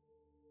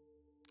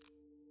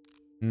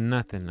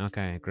 Nothing.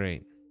 Okay,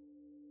 great.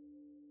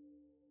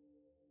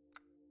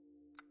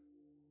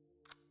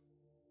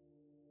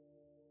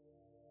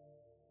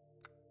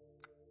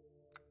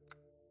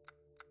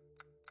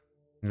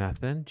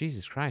 Nothing?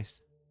 Jesus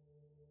Christ.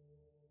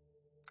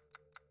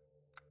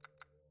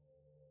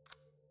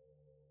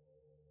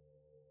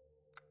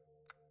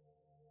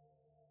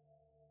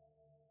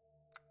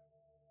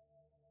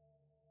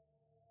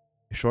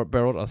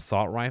 Short-barreled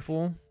assault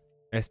rifle.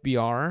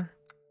 SBR.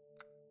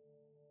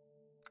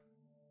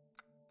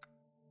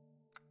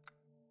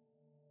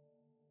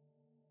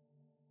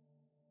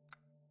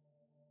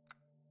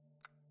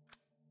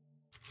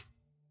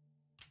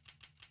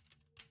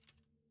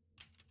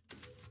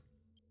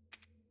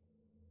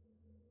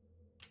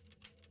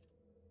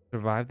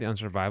 Survive the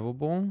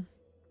unsurvivable.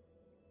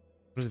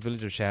 Where's the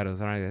Village of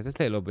Shadows? Alright, guys, let's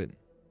play a little bit.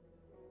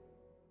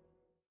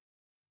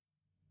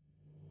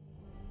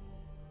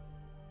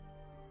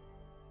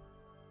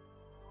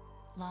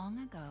 Long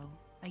ago,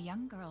 a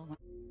young girl went.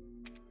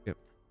 Yep.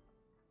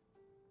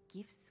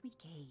 Gifts we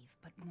gave,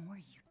 but more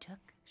you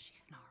took, she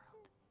snarled.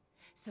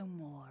 So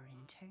more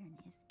in turn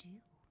is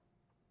due.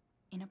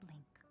 In a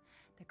blink,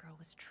 the girl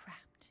was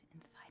trapped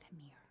inside a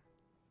mirror.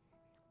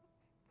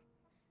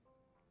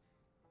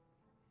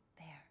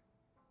 There.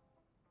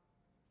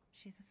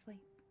 She's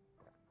asleep.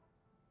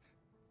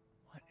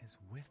 What is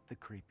with the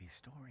creepy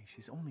story?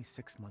 She's only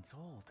 6 months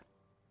old.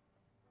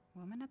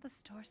 Woman at the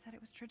store said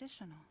it was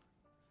traditional.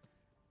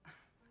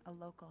 A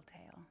local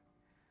tale.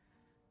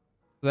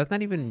 So that's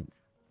not even.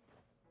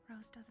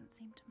 Rose doesn't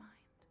seem to mind.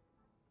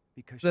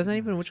 Because that's not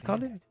even what you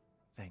called it?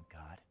 Thank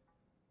God.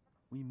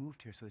 We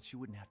moved here so that she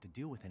wouldn't have to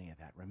deal with any of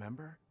that,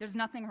 remember? There's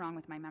nothing wrong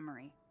with my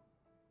memory.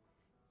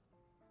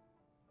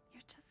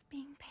 You're just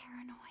being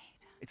paranoid.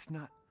 It's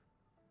not.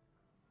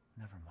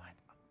 Never mind.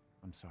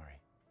 I'm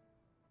sorry.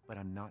 But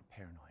I'm not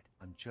paranoid.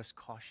 I'm just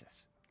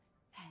cautious.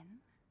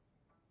 Then,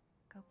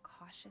 go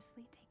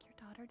cautiously take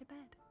your daughter to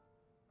bed.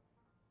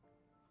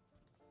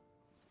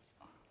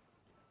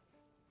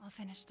 I'll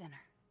finish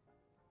dinner.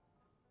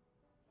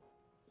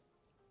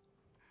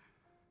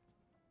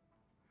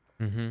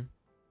 Mm-hmm.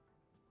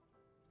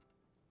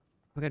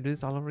 We gotta do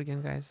this all over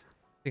again, guys.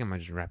 I think I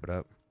might just wrap it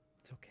up.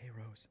 It's okay,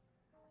 Rose.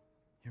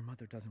 Your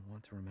mother doesn't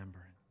want to remember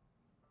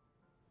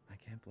it. I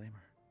can't blame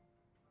her.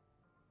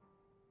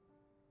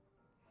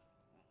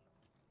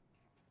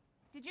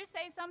 Did you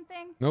say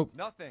something? Nope.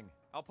 Nothing.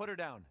 I'll put her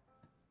down.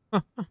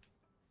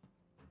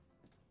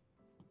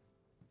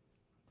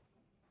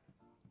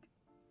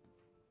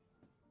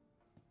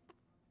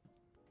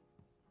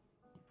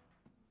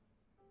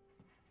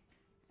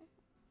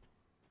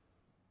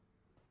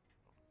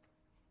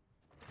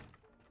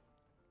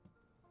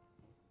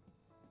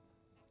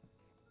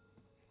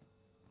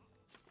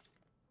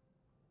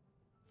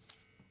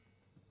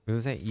 Does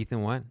it say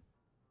Ethan what?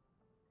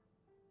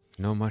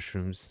 No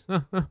mushrooms.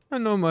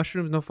 No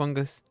mushrooms, no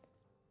fungus.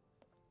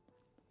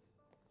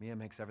 Mia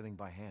makes everything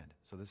by hand,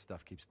 so this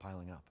stuff keeps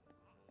piling up.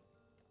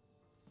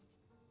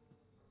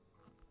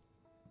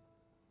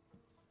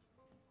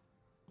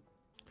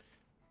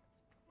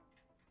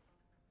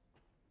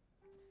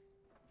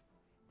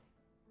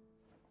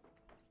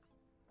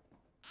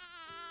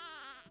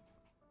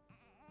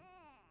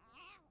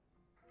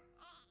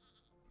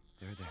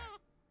 There.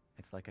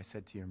 It's like I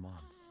said to your mom.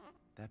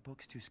 That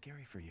book's too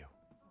scary for you.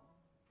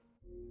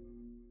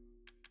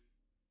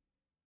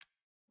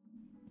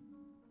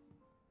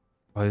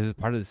 Oh, this is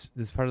part of this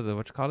is part of the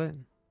what you call it?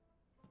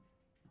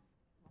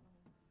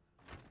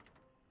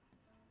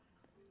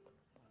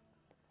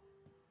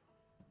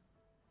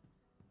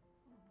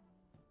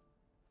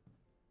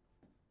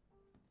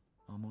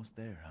 Almost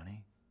there,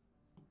 honey.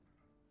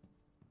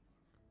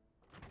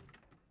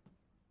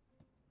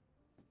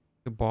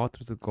 The ball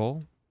through the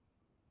goal.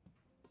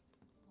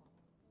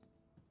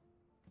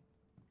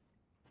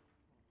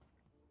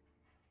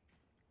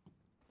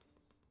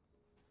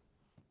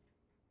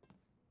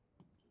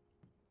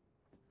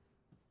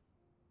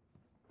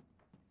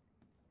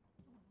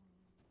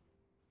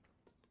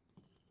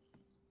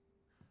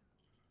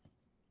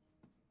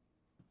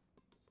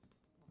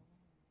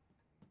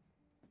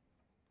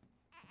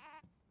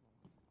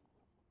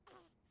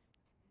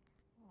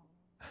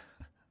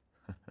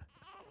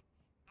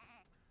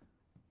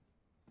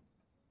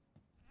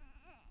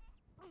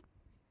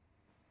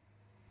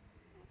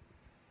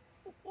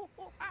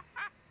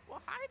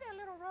 Well, hi there,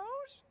 little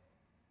Rose.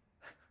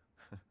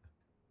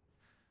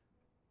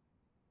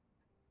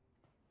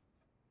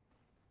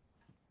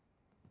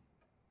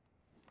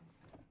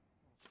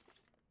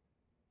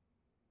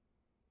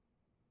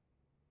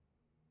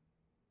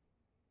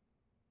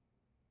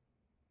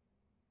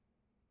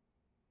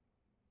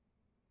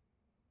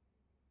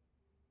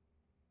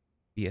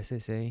 The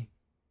SSA.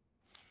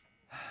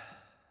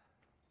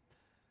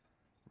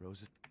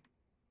 Rose,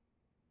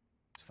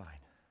 it's fine.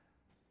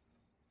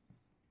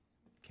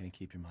 Can't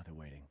keep your mother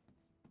waiting.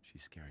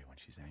 She's scary when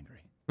she's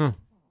angry. Huh.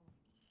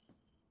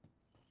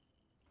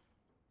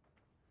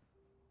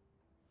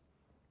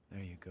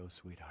 There you go,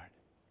 sweetheart.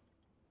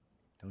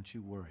 Don't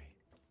you worry.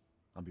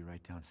 I'll be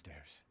right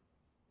downstairs.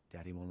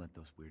 Daddy won't let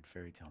those weird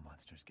fairy tale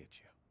monsters get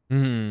you.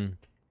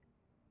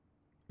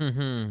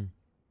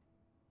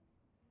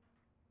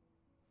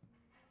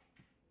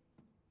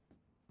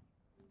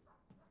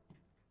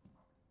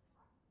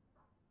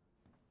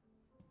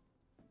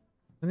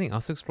 Anything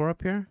else to explore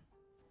up here?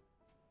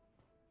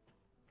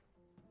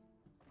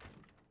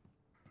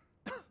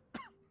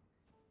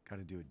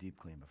 Gotta do a deep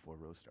clean before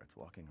Rose starts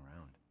walking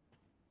around.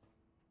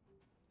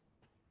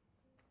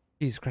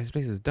 Jesus Christ, this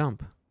place is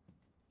dump.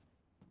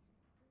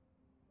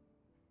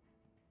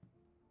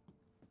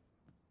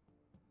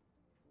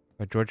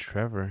 By George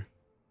Trevor.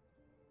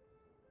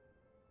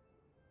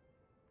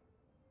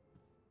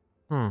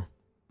 Huh.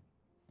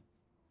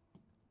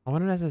 I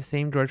wonder if that's the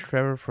same George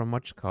Trevor from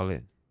what you call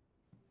it.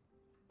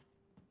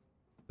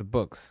 The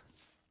books.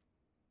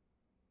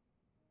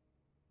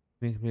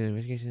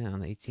 Investigation on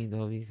the 18th of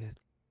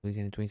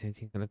Louisiana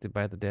 2017 conducted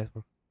by the death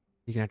for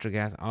leaking natural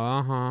gas.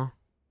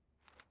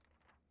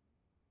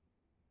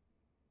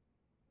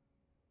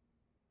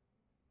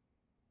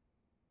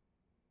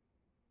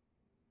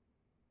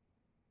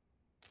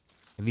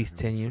 At least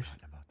 10 years.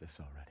 About this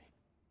already.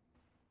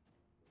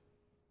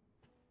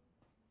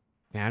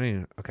 Yeah, I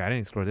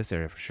didn't explore this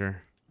area for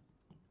sure.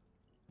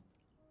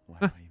 Why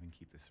do I even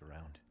keep this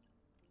around?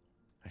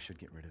 I should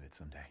get rid of it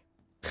someday.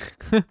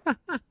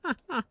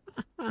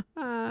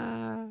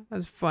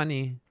 That's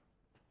funny.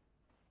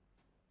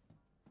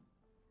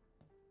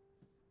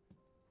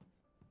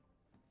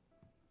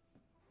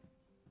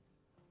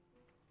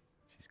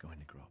 She's going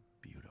to grow up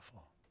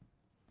beautiful.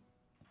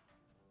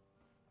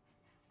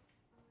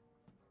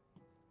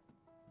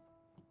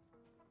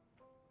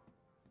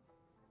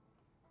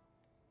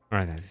 All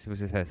right, let's see what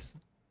it says.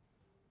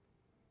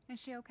 Is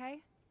she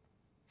okay?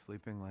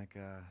 Sleeping like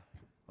a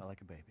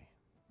baby.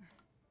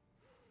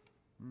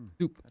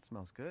 That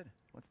smells good.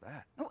 What's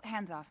that? Oh,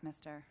 hands off,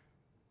 mister.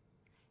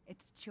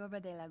 It's churba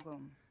de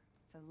legume.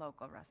 It's a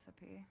local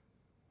recipe.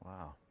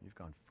 Wow, you've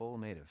gone full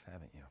native,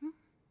 haven't you?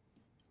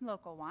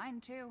 Local wine,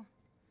 too.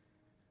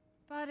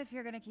 But if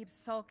you're gonna keep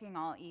sulking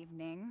all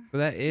evening... Well,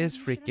 that is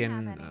you shouldn't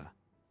have freaking...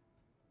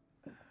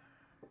 any.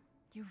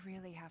 You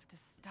really have to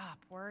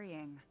stop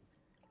worrying.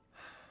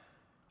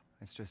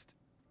 It's just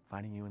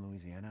finding you in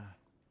Louisiana,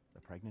 the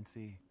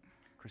pregnancy,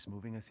 Chris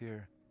moving us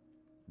here,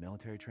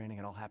 military training,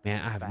 it all happened.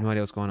 Man, I have no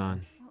idea what's going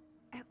on. Well,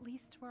 at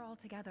least we're all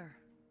together.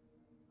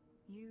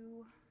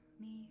 You,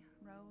 me,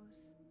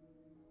 Rose.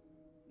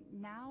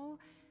 Now,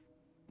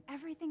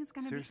 everything's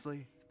gonna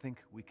Seriously?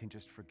 Think we can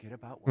just forget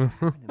about what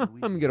happened in Louisiana?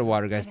 Let me get a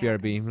water, guys. It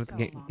BRB. happened Let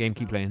the so long game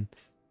keep ago. playing.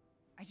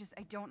 I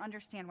don't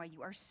understand why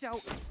you are so...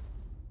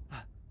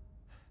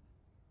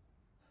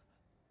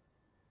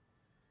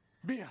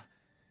 Mia,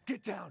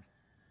 get down.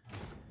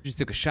 Just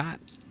took a shot.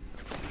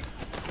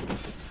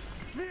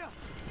 Mia!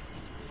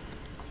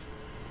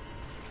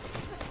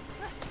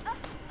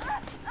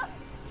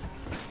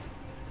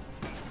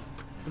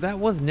 That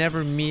was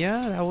never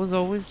Mia. That was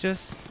always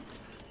just...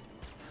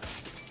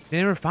 They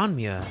never found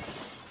Mia.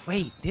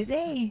 Wait, did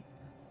they?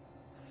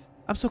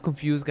 I'm so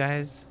confused,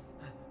 guys.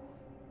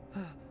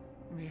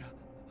 Mia.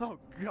 Oh,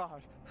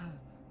 God.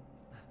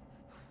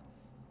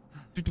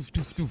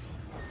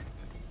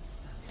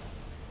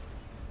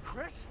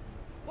 Chris?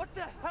 What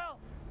the hell?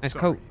 Nice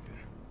coat.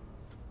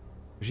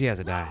 She has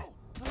to die.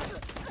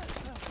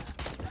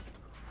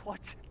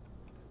 What?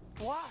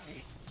 Why?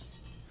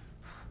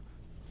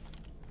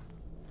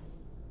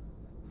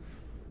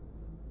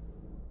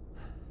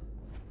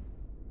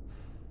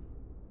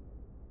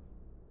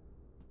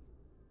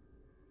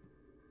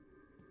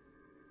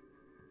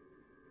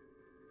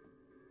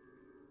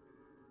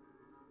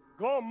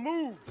 Go on,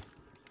 move!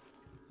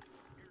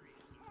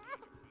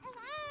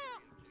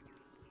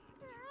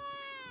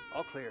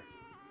 All clear.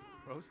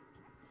 Rose?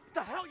 What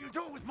the hell you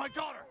doing with my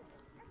daughter?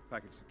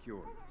 Package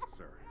secure,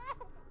 sir.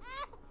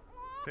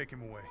 Take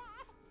him away.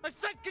 I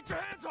said get your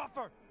hands off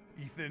her!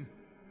 Ethan,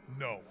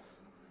 no.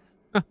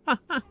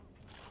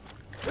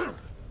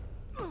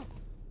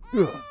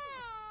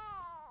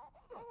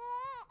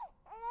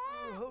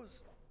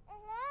 Rose.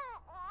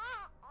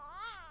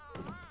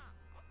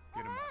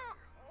 Get him out.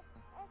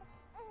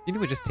 You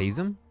think we just tase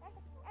him?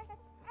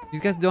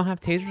 These guys don't have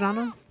tasers on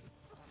them?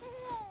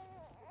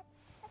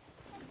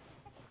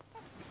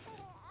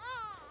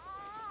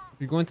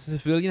 You're going to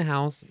civilian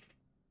house,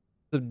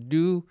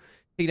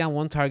 take down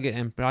one target,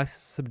 and probably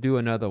subdue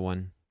another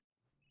one.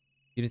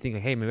 You just think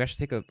like, hey, maybe I should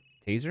take a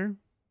taser?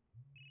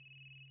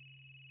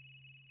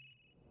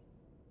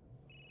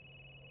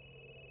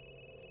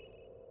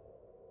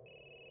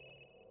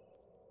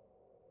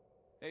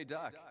 Hey,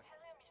 Doc. Hello,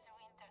 Mr.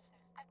 Winters.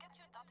 I've got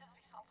your daughter's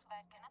results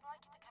back, and I'd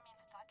like you to come in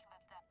to talk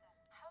about them.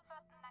 How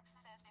about next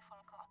Thursday,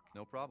 4 o'clock?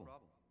 No problem.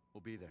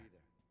 We'll be there.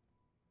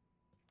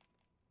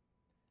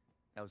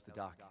 That was the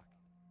doc.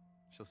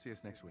 She'll see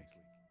us next week.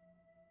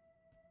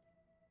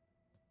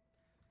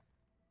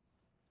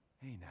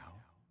 Hey, now.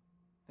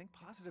 Think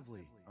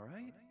positively, all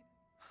right?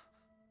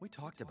 We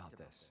talked about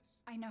this.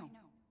 I know.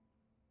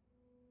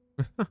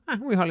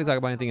 We hardly talk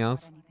about anything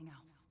else.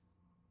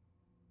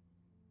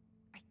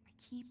 I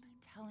keep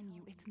telling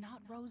you, it's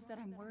not Rose that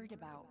I'm worried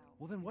about.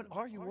 Well, then what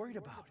are you worried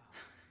about?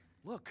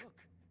 Look,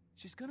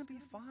 she's gonna be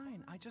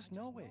fine. I just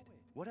know it.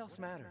 What else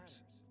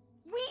matters?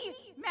 We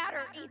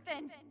matter,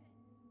 Ethan!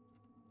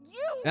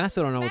 You And I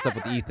still don't know what's up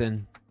with matter.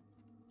 Ethan.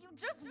 You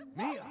just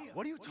Mia,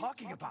 what are you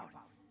talking about?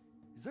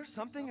 Is there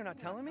something you're not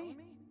telling me?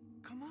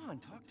 Come on,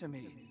 talk to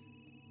me.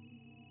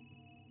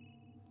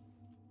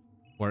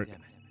 Work. Damn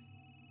it.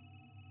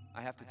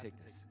 I have to take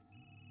this.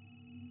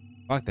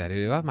 Fuck that,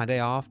 dude. If I have my day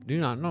off,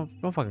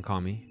 don't fucking call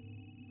me.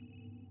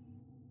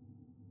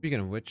 Speaking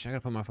of which, I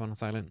gotta put my phone on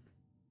silent.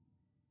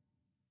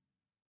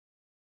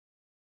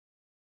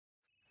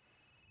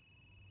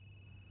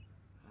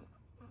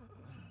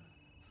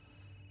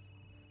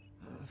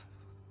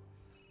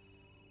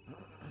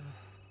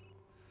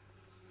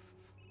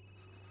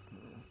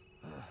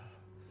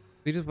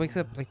 He just wakes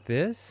up like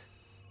this?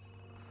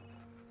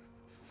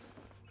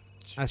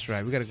 That's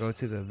right, we gotta go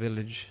to the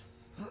village.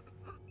 About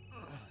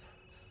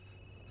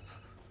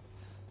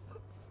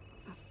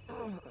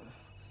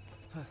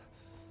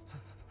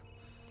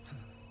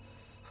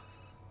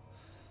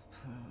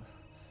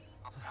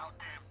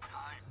damn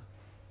time.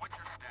 What's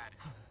your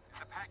status? Is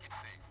the package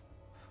safe?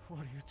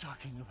 What are you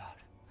talking about?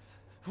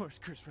 Where's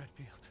Chris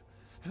Redfield?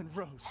 And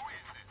Rose?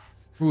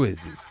 Who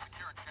is this?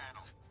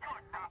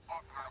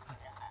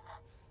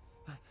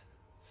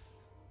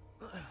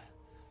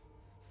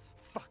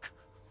 Fuck.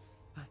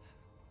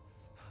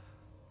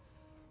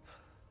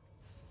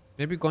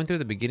 Maybe going through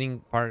the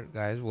beginning part,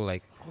 guys, will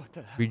like What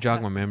the hell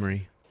re-jog my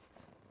memory.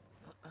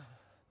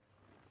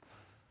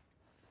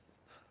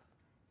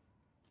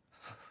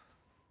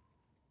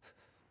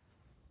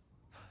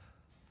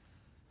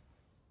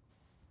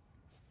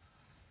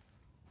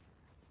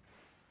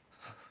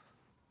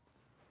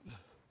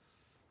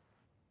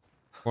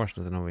 Of course,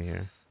 nothing over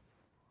here.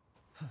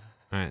 All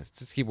right, let's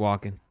just keep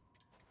walking.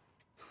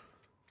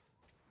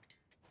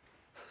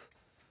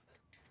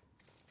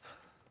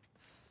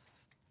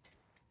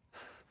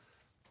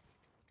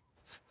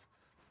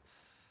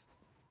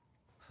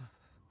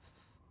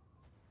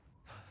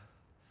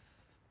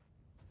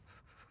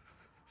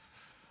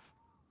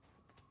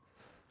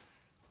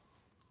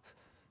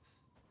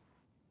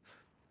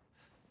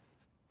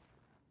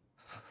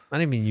 I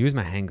didn't even use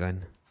my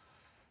handgun.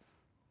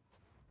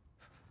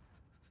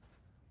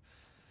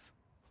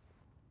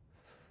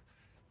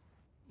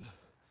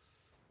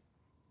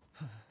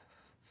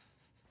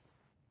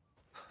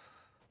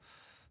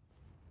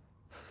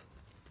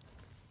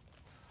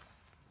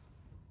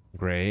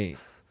 Great.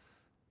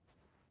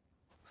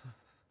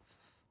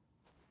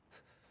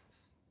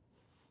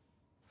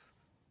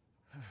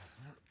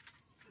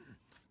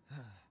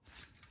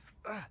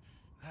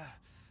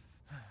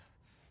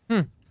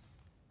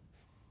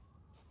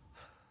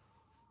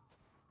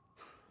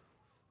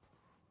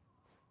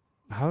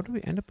 How do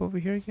we end up over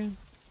here again?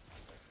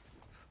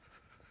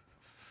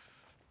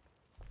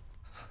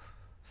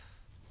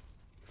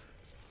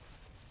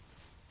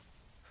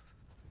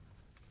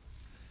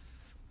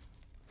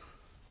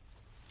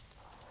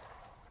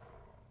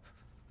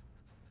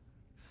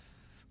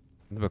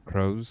 The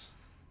crows.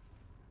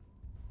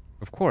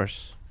 Of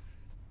course.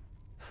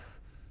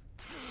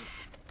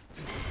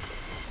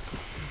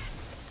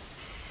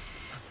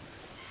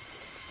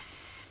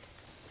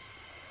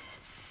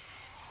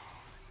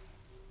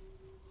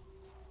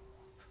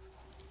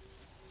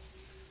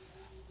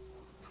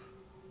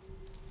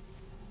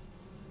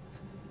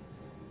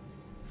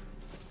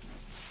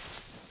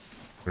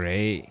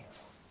 Great.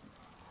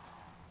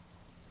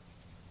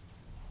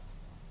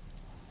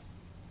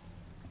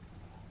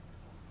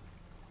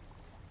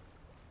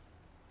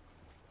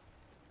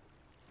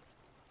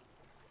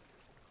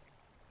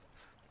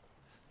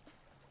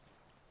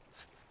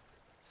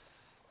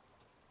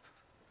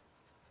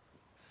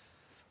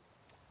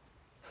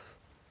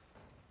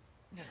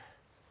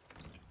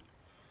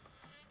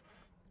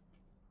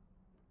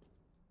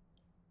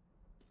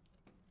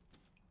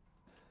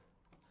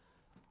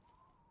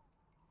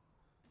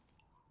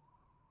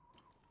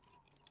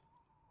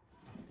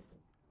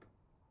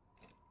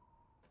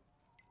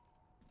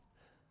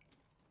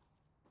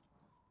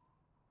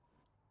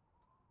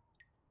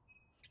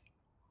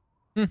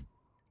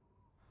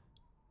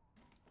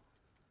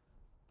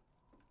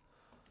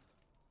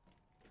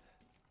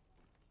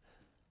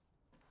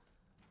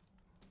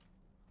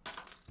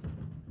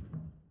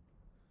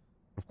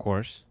 Of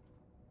course.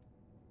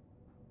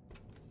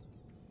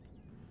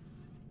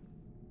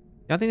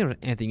 I don't think there was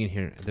anything in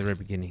here at the very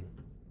beginning.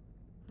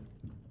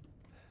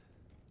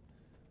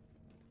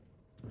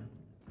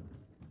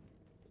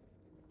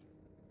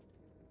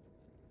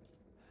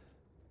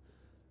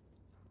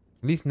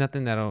 At least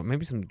nothing that'll...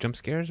 Maybe some jump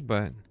scares,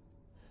 but...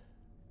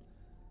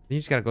 You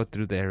just gotta go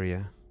through the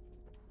area.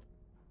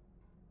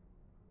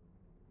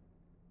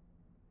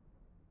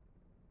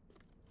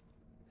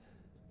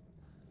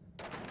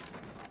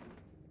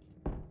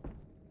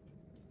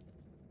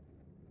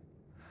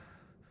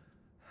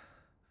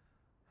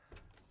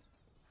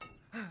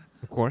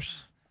 Of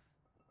course.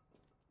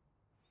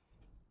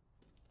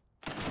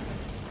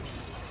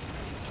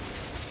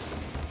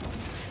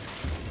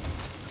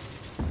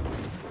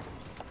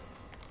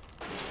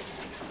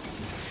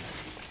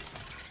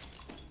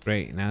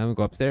 Great, now we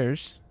go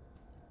upstairs.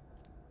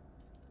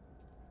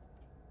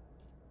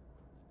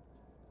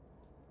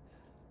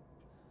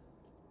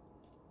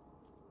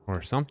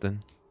 Or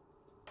something.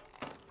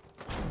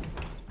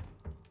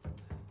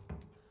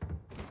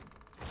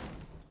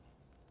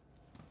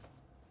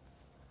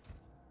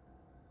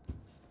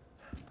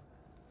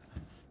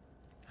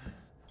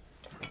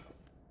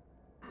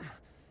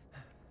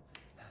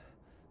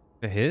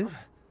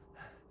 His?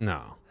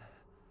 No.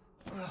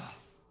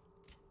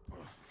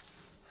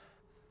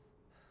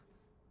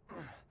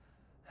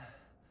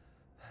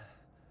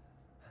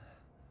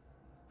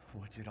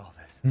 What did all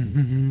this?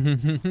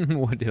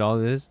 What did all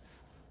this?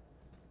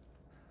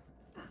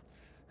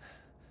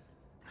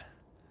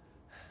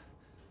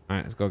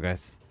 Alright, let's go,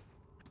 guys.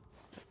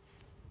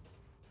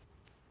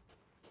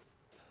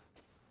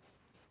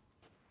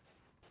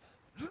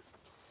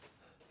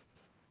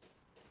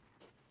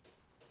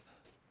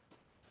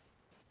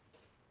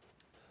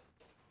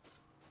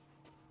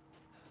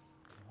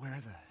 Where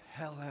the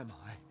hell am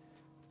I?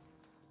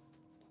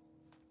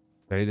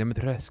 Very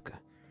Dimitrescu.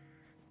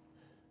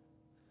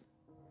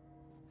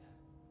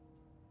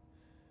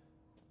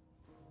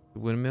 The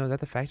windmill, is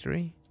that the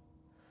factory?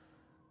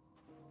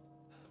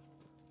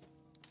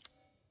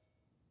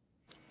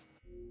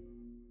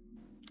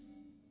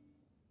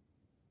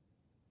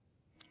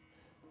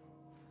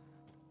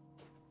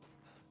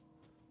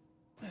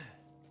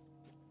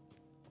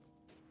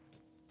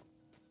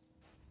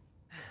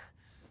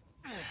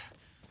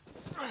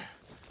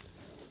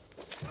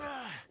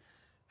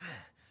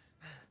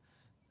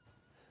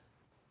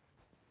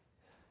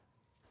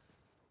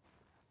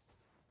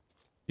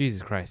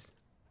 Jesus Christ.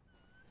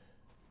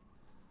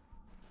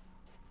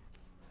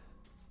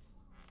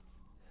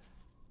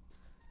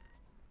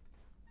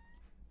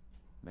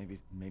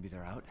 Maybe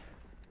they're out.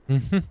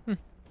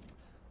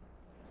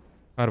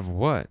 Out of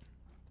what?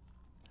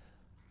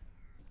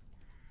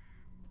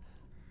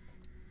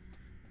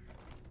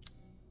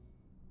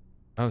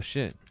 Oh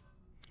shit.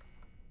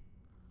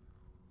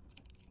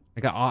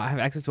 I have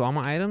access to all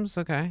my items?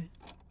 Okay.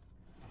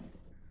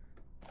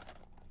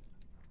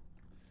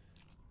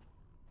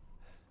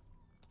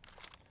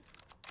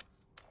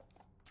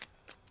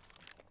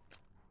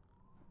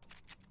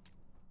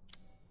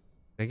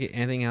 Did I get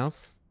anything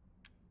else?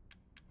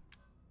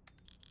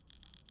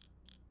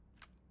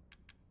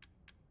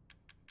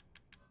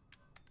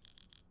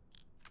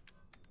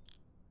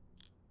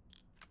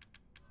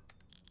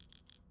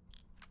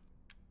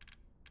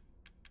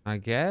 I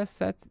guess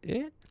that's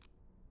it.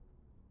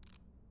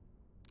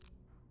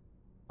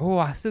 Oh,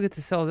 I still get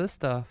to sell this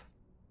stuff.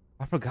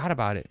 I forgot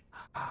about it.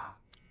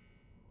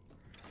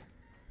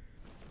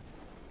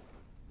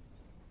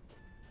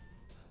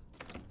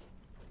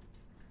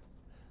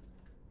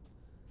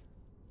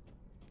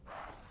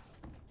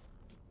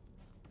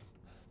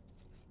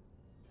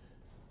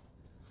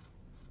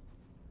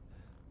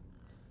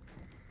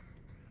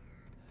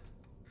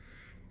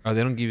 Oh,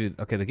 they don't give you...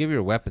 Okay, they give you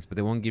your weapons, but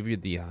they won't give you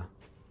the...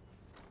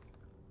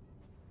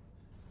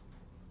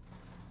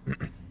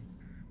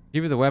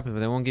 Give you the weapon, but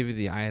they won't give you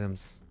the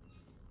items.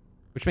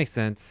 Which makes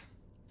sense.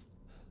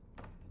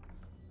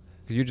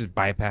 Cause you just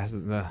bypass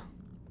the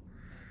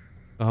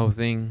whole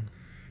thing.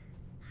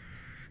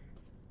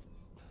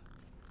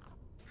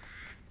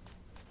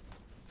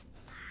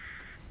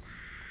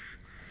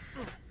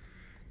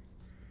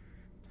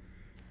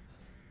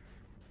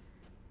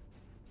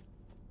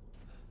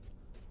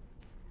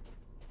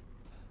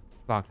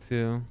 Block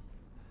 2.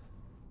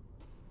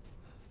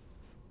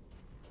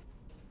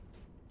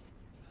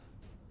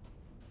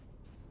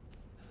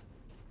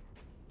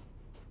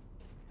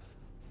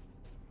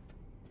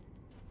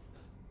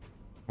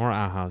 More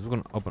outhouse. We're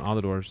gonna open all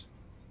the doors.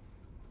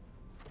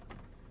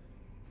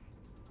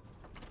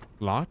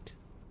 Locked?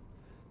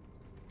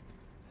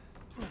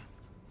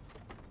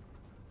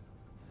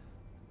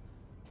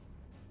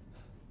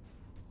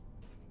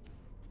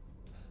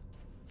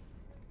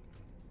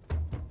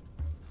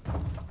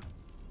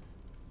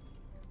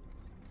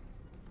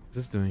 What's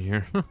this doing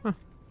here?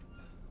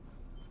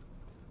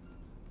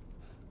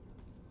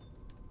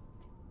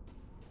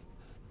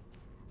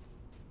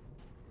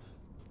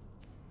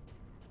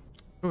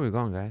 Where are we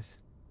going, guys?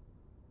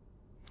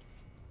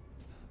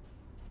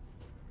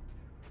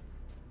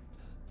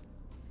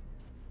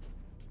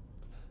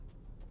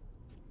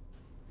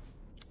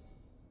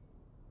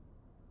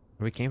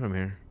 Where we came from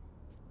here?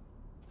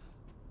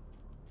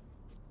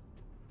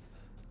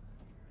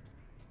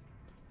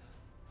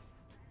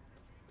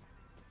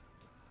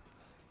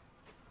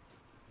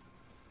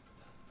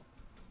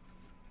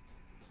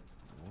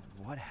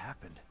 What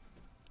happened?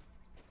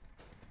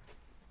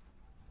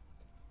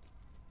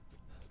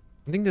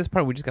 I think this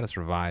part we just gotta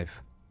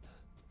survive.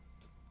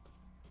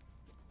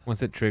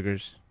 Once it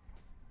triggers.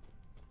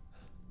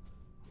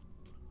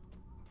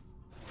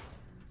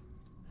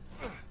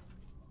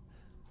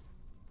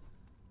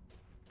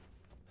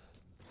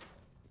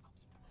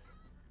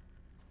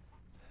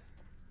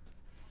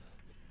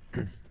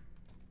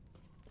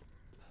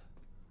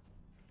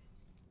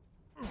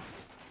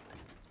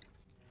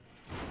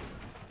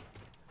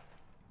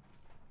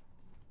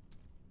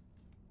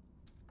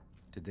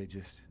 Did they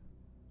just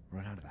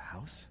run out of the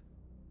house?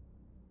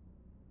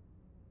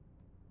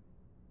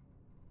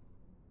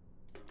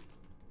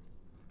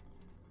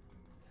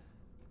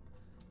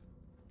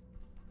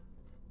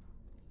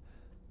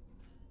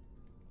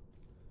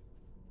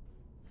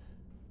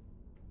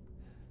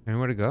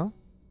 Anywhere to go?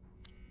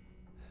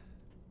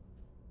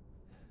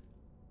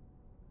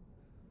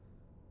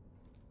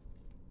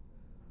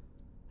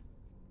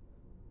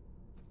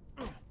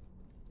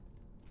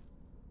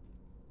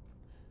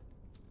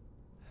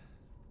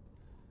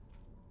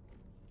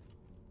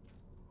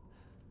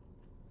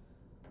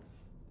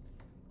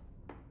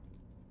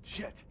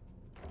 Shit.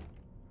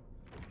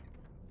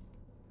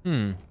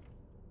 Hmm.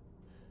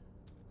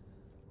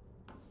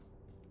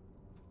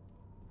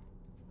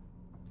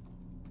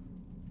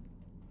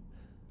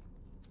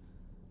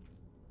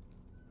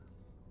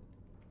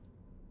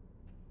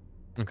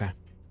 Okay.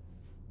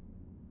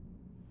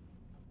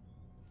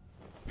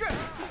 No,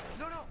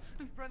 no!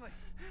 Friendly!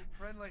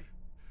 Friendly!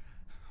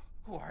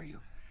 Who are you?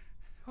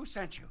 Who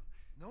sent you?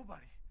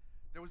 Nobody.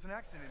 There was an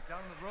accident down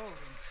the road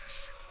and...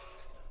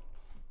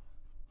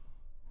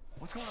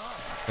 What's going on?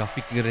 Y'all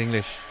speak good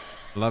English.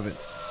 Love it.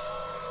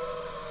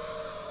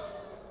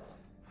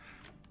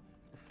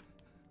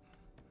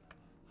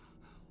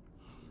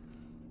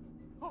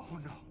 Oh,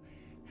 no.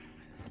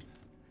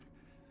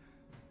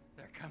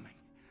 They're coming.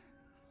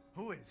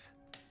 Who is?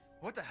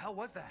 What the hell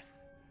was that?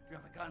 You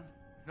have a gun?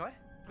 What?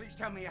 Please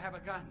tell me you have a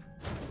gun.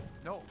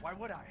 No, why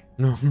would I?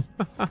 No.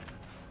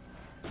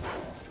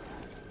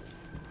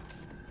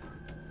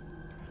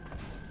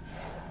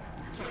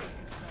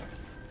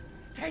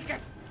 Take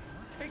it!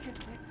 Take it!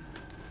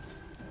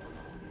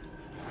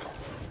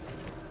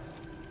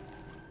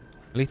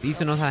 At least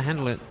Ethan knows how to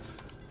handle it.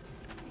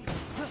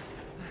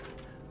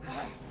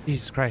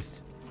 Jesus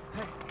Christ.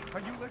 Hey, are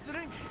you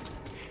listening?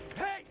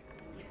 Hey!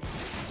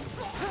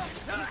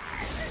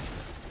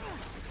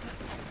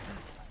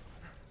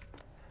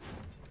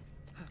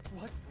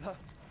 What the?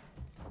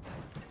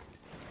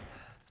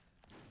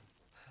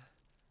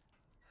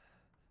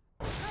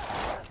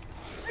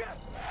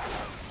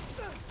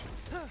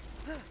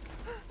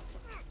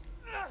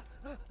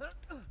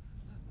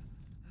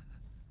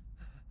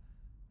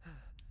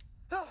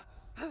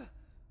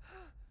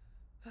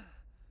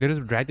 They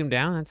just dragged him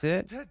down, that's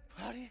it? Dead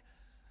body?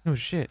 Oh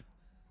shit.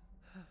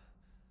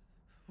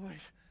 Wait,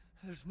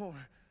 there's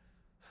more.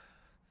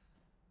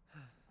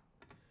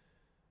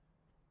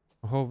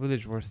 A whole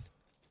village worth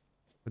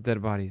of dead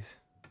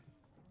bodies.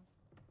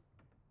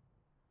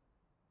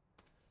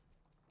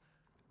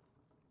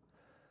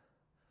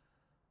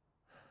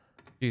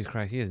 Jesus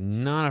Christ, he is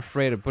not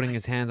afraid of putting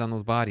his hands on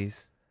those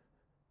bodies.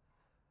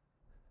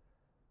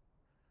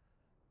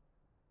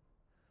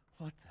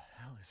 What the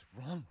hell is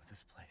wrong with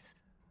this place?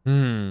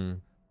 Hmm.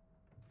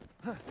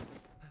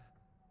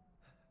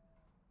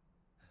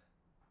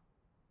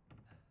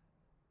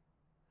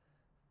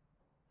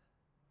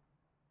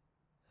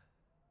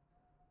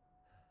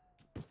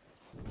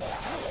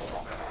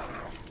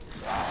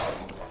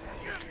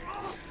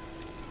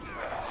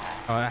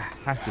 Oh, that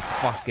has to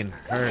fucking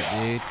hurt,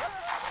 dude.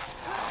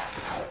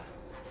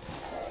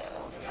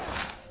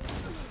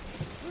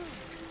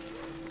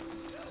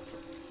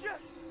 Shit!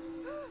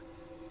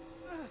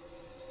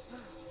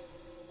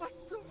 What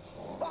the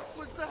fuck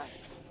was that?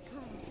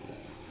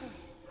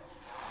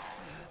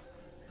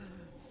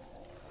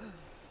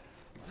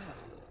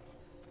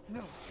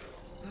 No.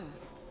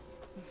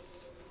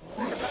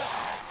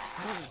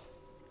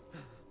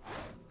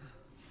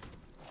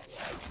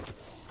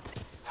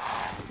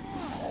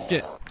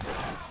 Shit.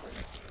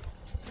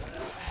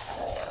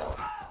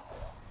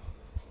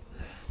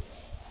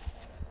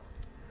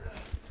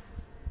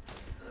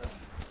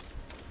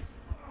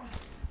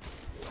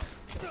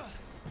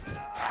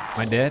 Am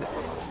I dead?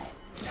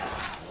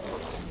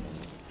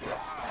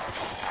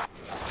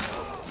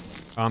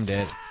 Oh, I'm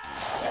dead.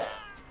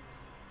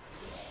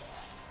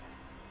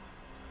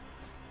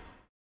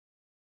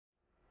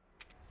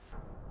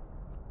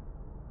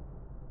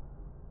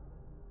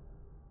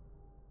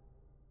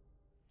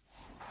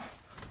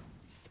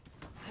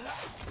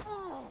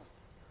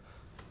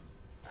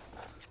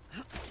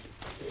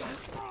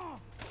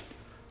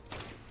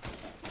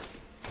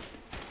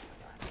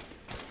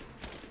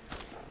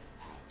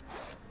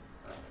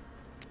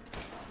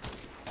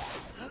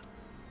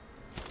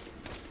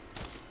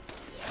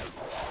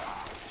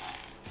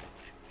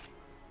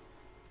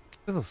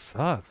 This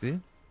sucks,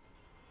 dude.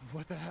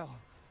 What the hell?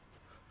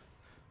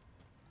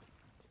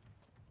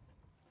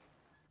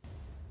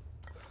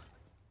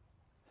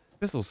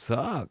 Pistol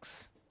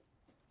sucks.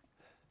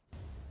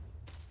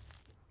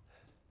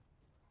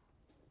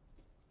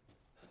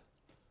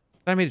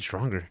 That made it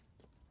stronger.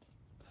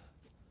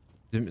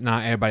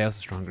 Nah, everybody else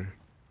is stronger.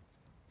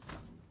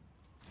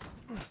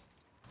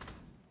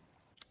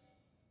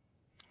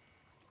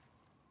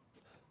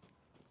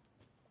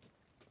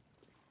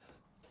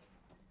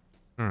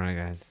 Alright,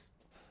 guys.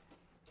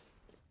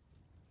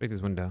 Break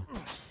this window.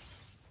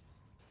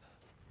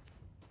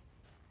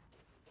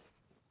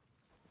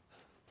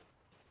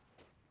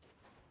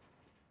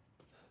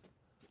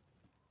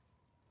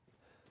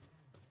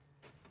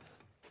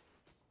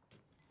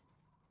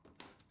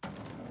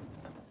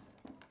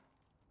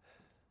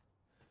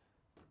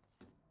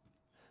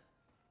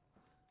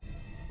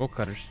 Bolt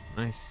cutters.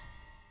 Nice.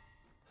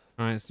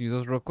 Alright, let's use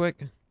those real quick.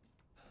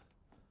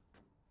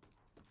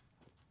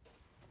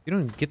 You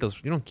don't get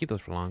those. You don't keep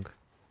those for long.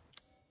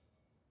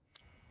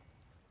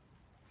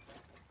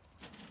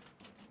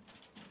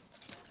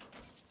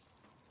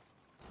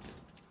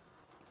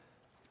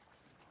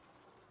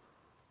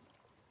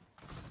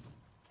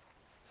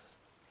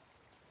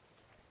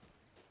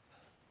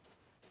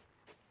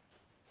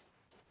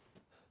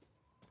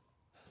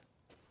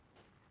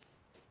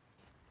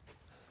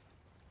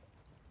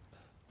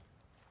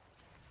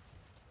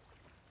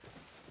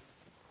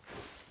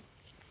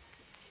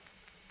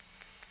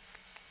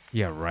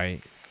 Yeah, right.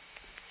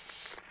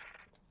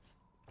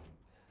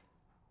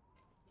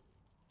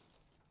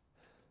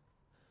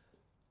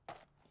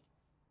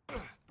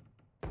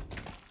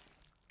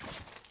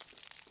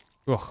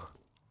 Ugh.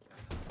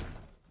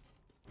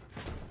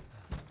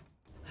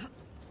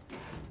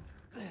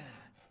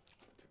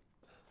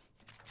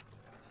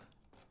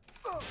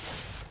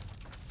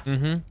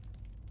 Mm-hmm.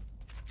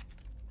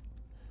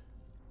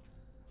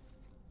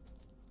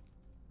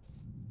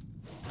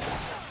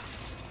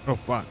 Oh,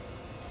 fuck.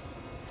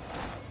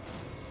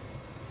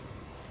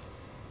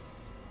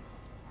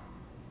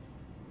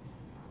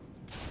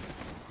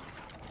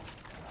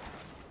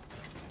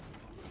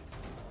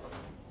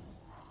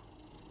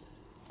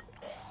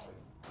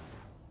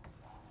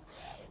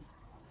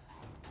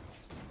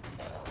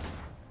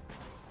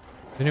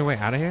 Is there any way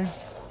out of here?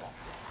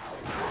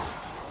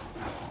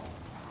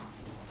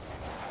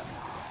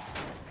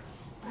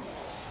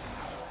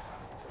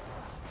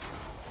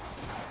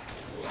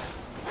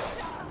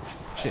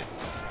 Shit.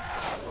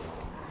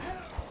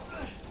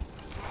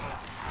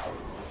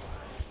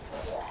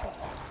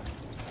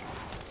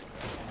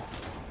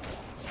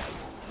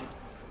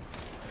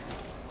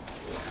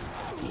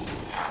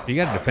 You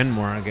gotta defend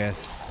more, I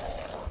guess.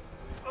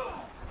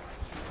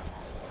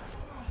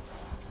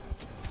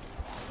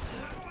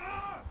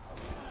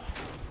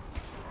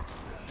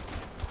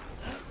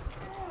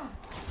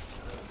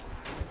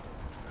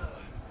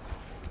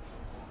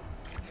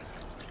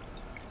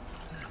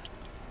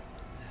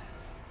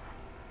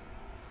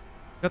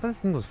 I thought that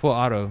thing was full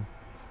auto.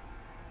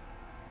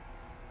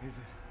 Is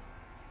it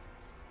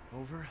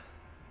over?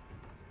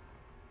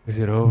 Is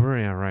it over?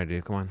 Yeah, right,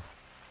 dude. Come on.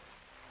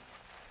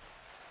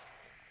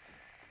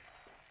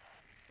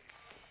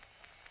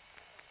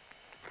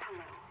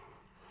 Hello.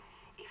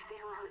 If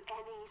there are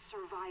any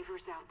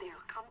survivors out there,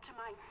 come to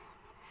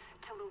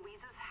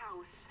Louisa's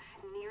house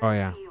near Oh,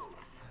 yeah. the fields.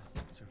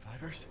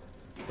 Survivors?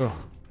 Ugh.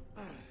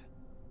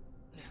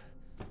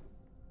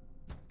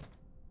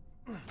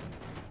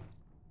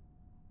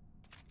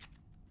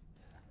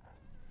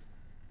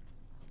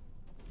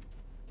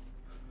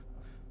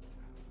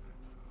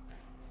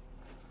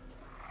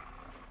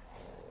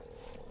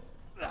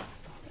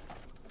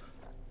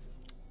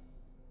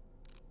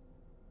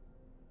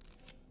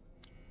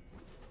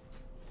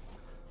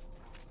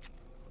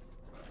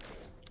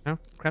 Oh,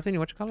 crafting,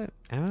 what you call it?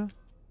 Ammo?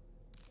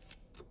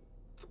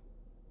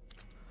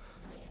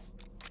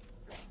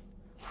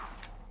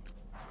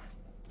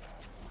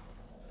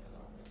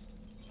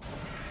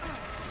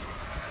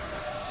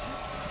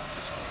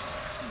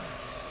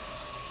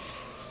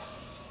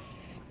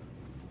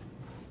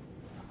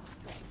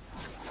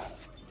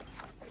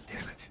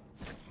 Damn it.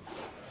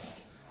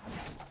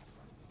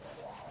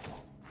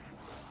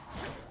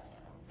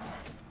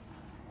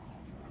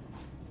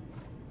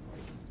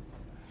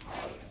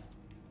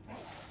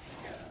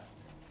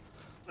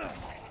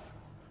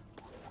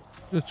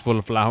 It's full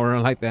of flour. I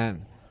like that.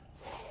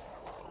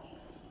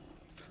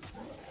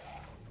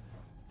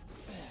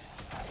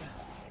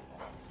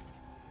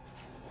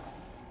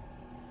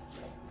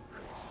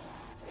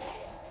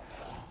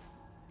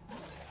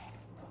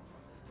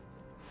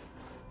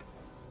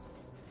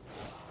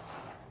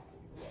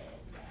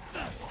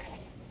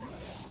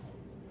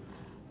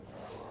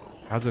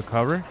 How's it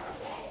cover?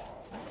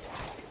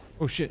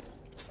 Oh shit.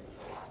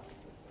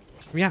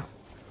 Yeah.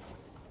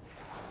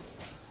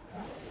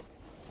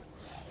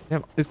 Yeah,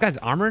 this guy's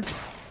armored?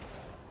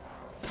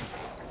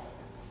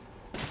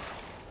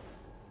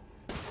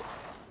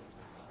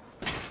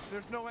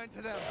 There's no end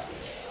to them.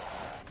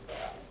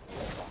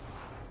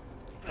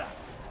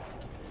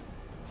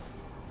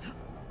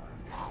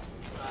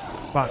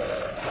 Fuck.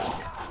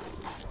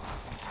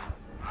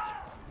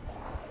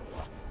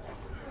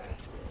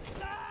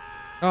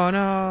 Oh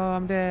no,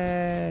 I'm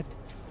dead.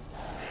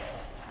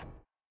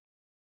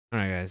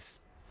 Alright guys.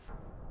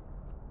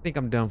 I think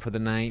I'm done for the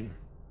night.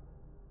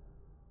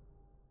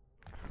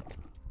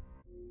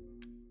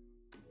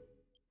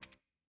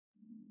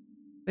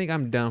 I think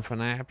I'm done for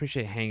the night. I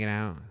appreciate hanging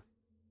out.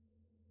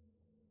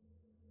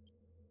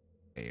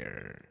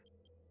 Here.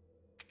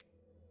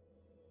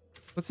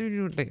 What's the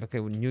do like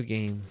okay with new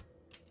game?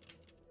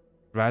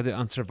 Rather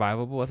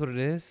unsurvivable, that's what it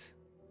is.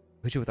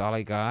 Hit you with all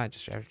I got,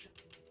 just average.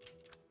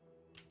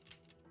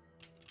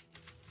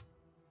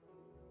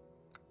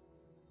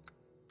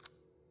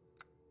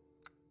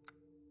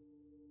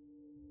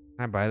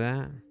 Can I buy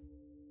that?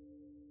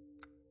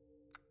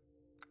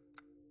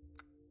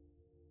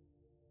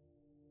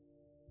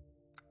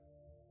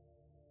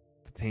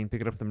 Obtain,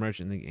 pick it up the merch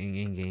in the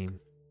in game.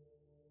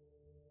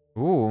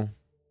 Ooh.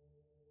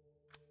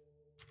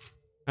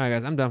 Alright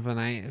guys, I'm done for the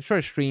night.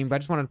 Short stream, but I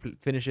just wanted to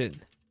finish it.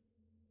 I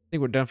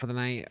think we're done for the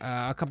night.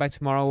 I'll come back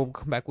tomorrow. We'll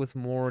come back with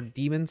more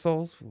Demon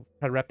Souls. We'll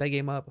try to wrap that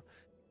game up.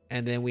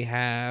 And then we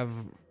have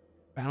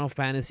Final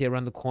Fantasy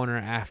around the corner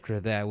after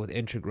that with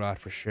Intergrad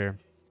for sure.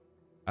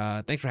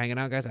 Thanks for hanging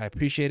out, guys. I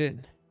appreciate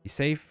it. Be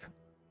safe.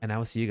 And I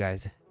will see you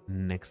guys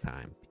next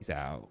time. Peace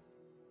out.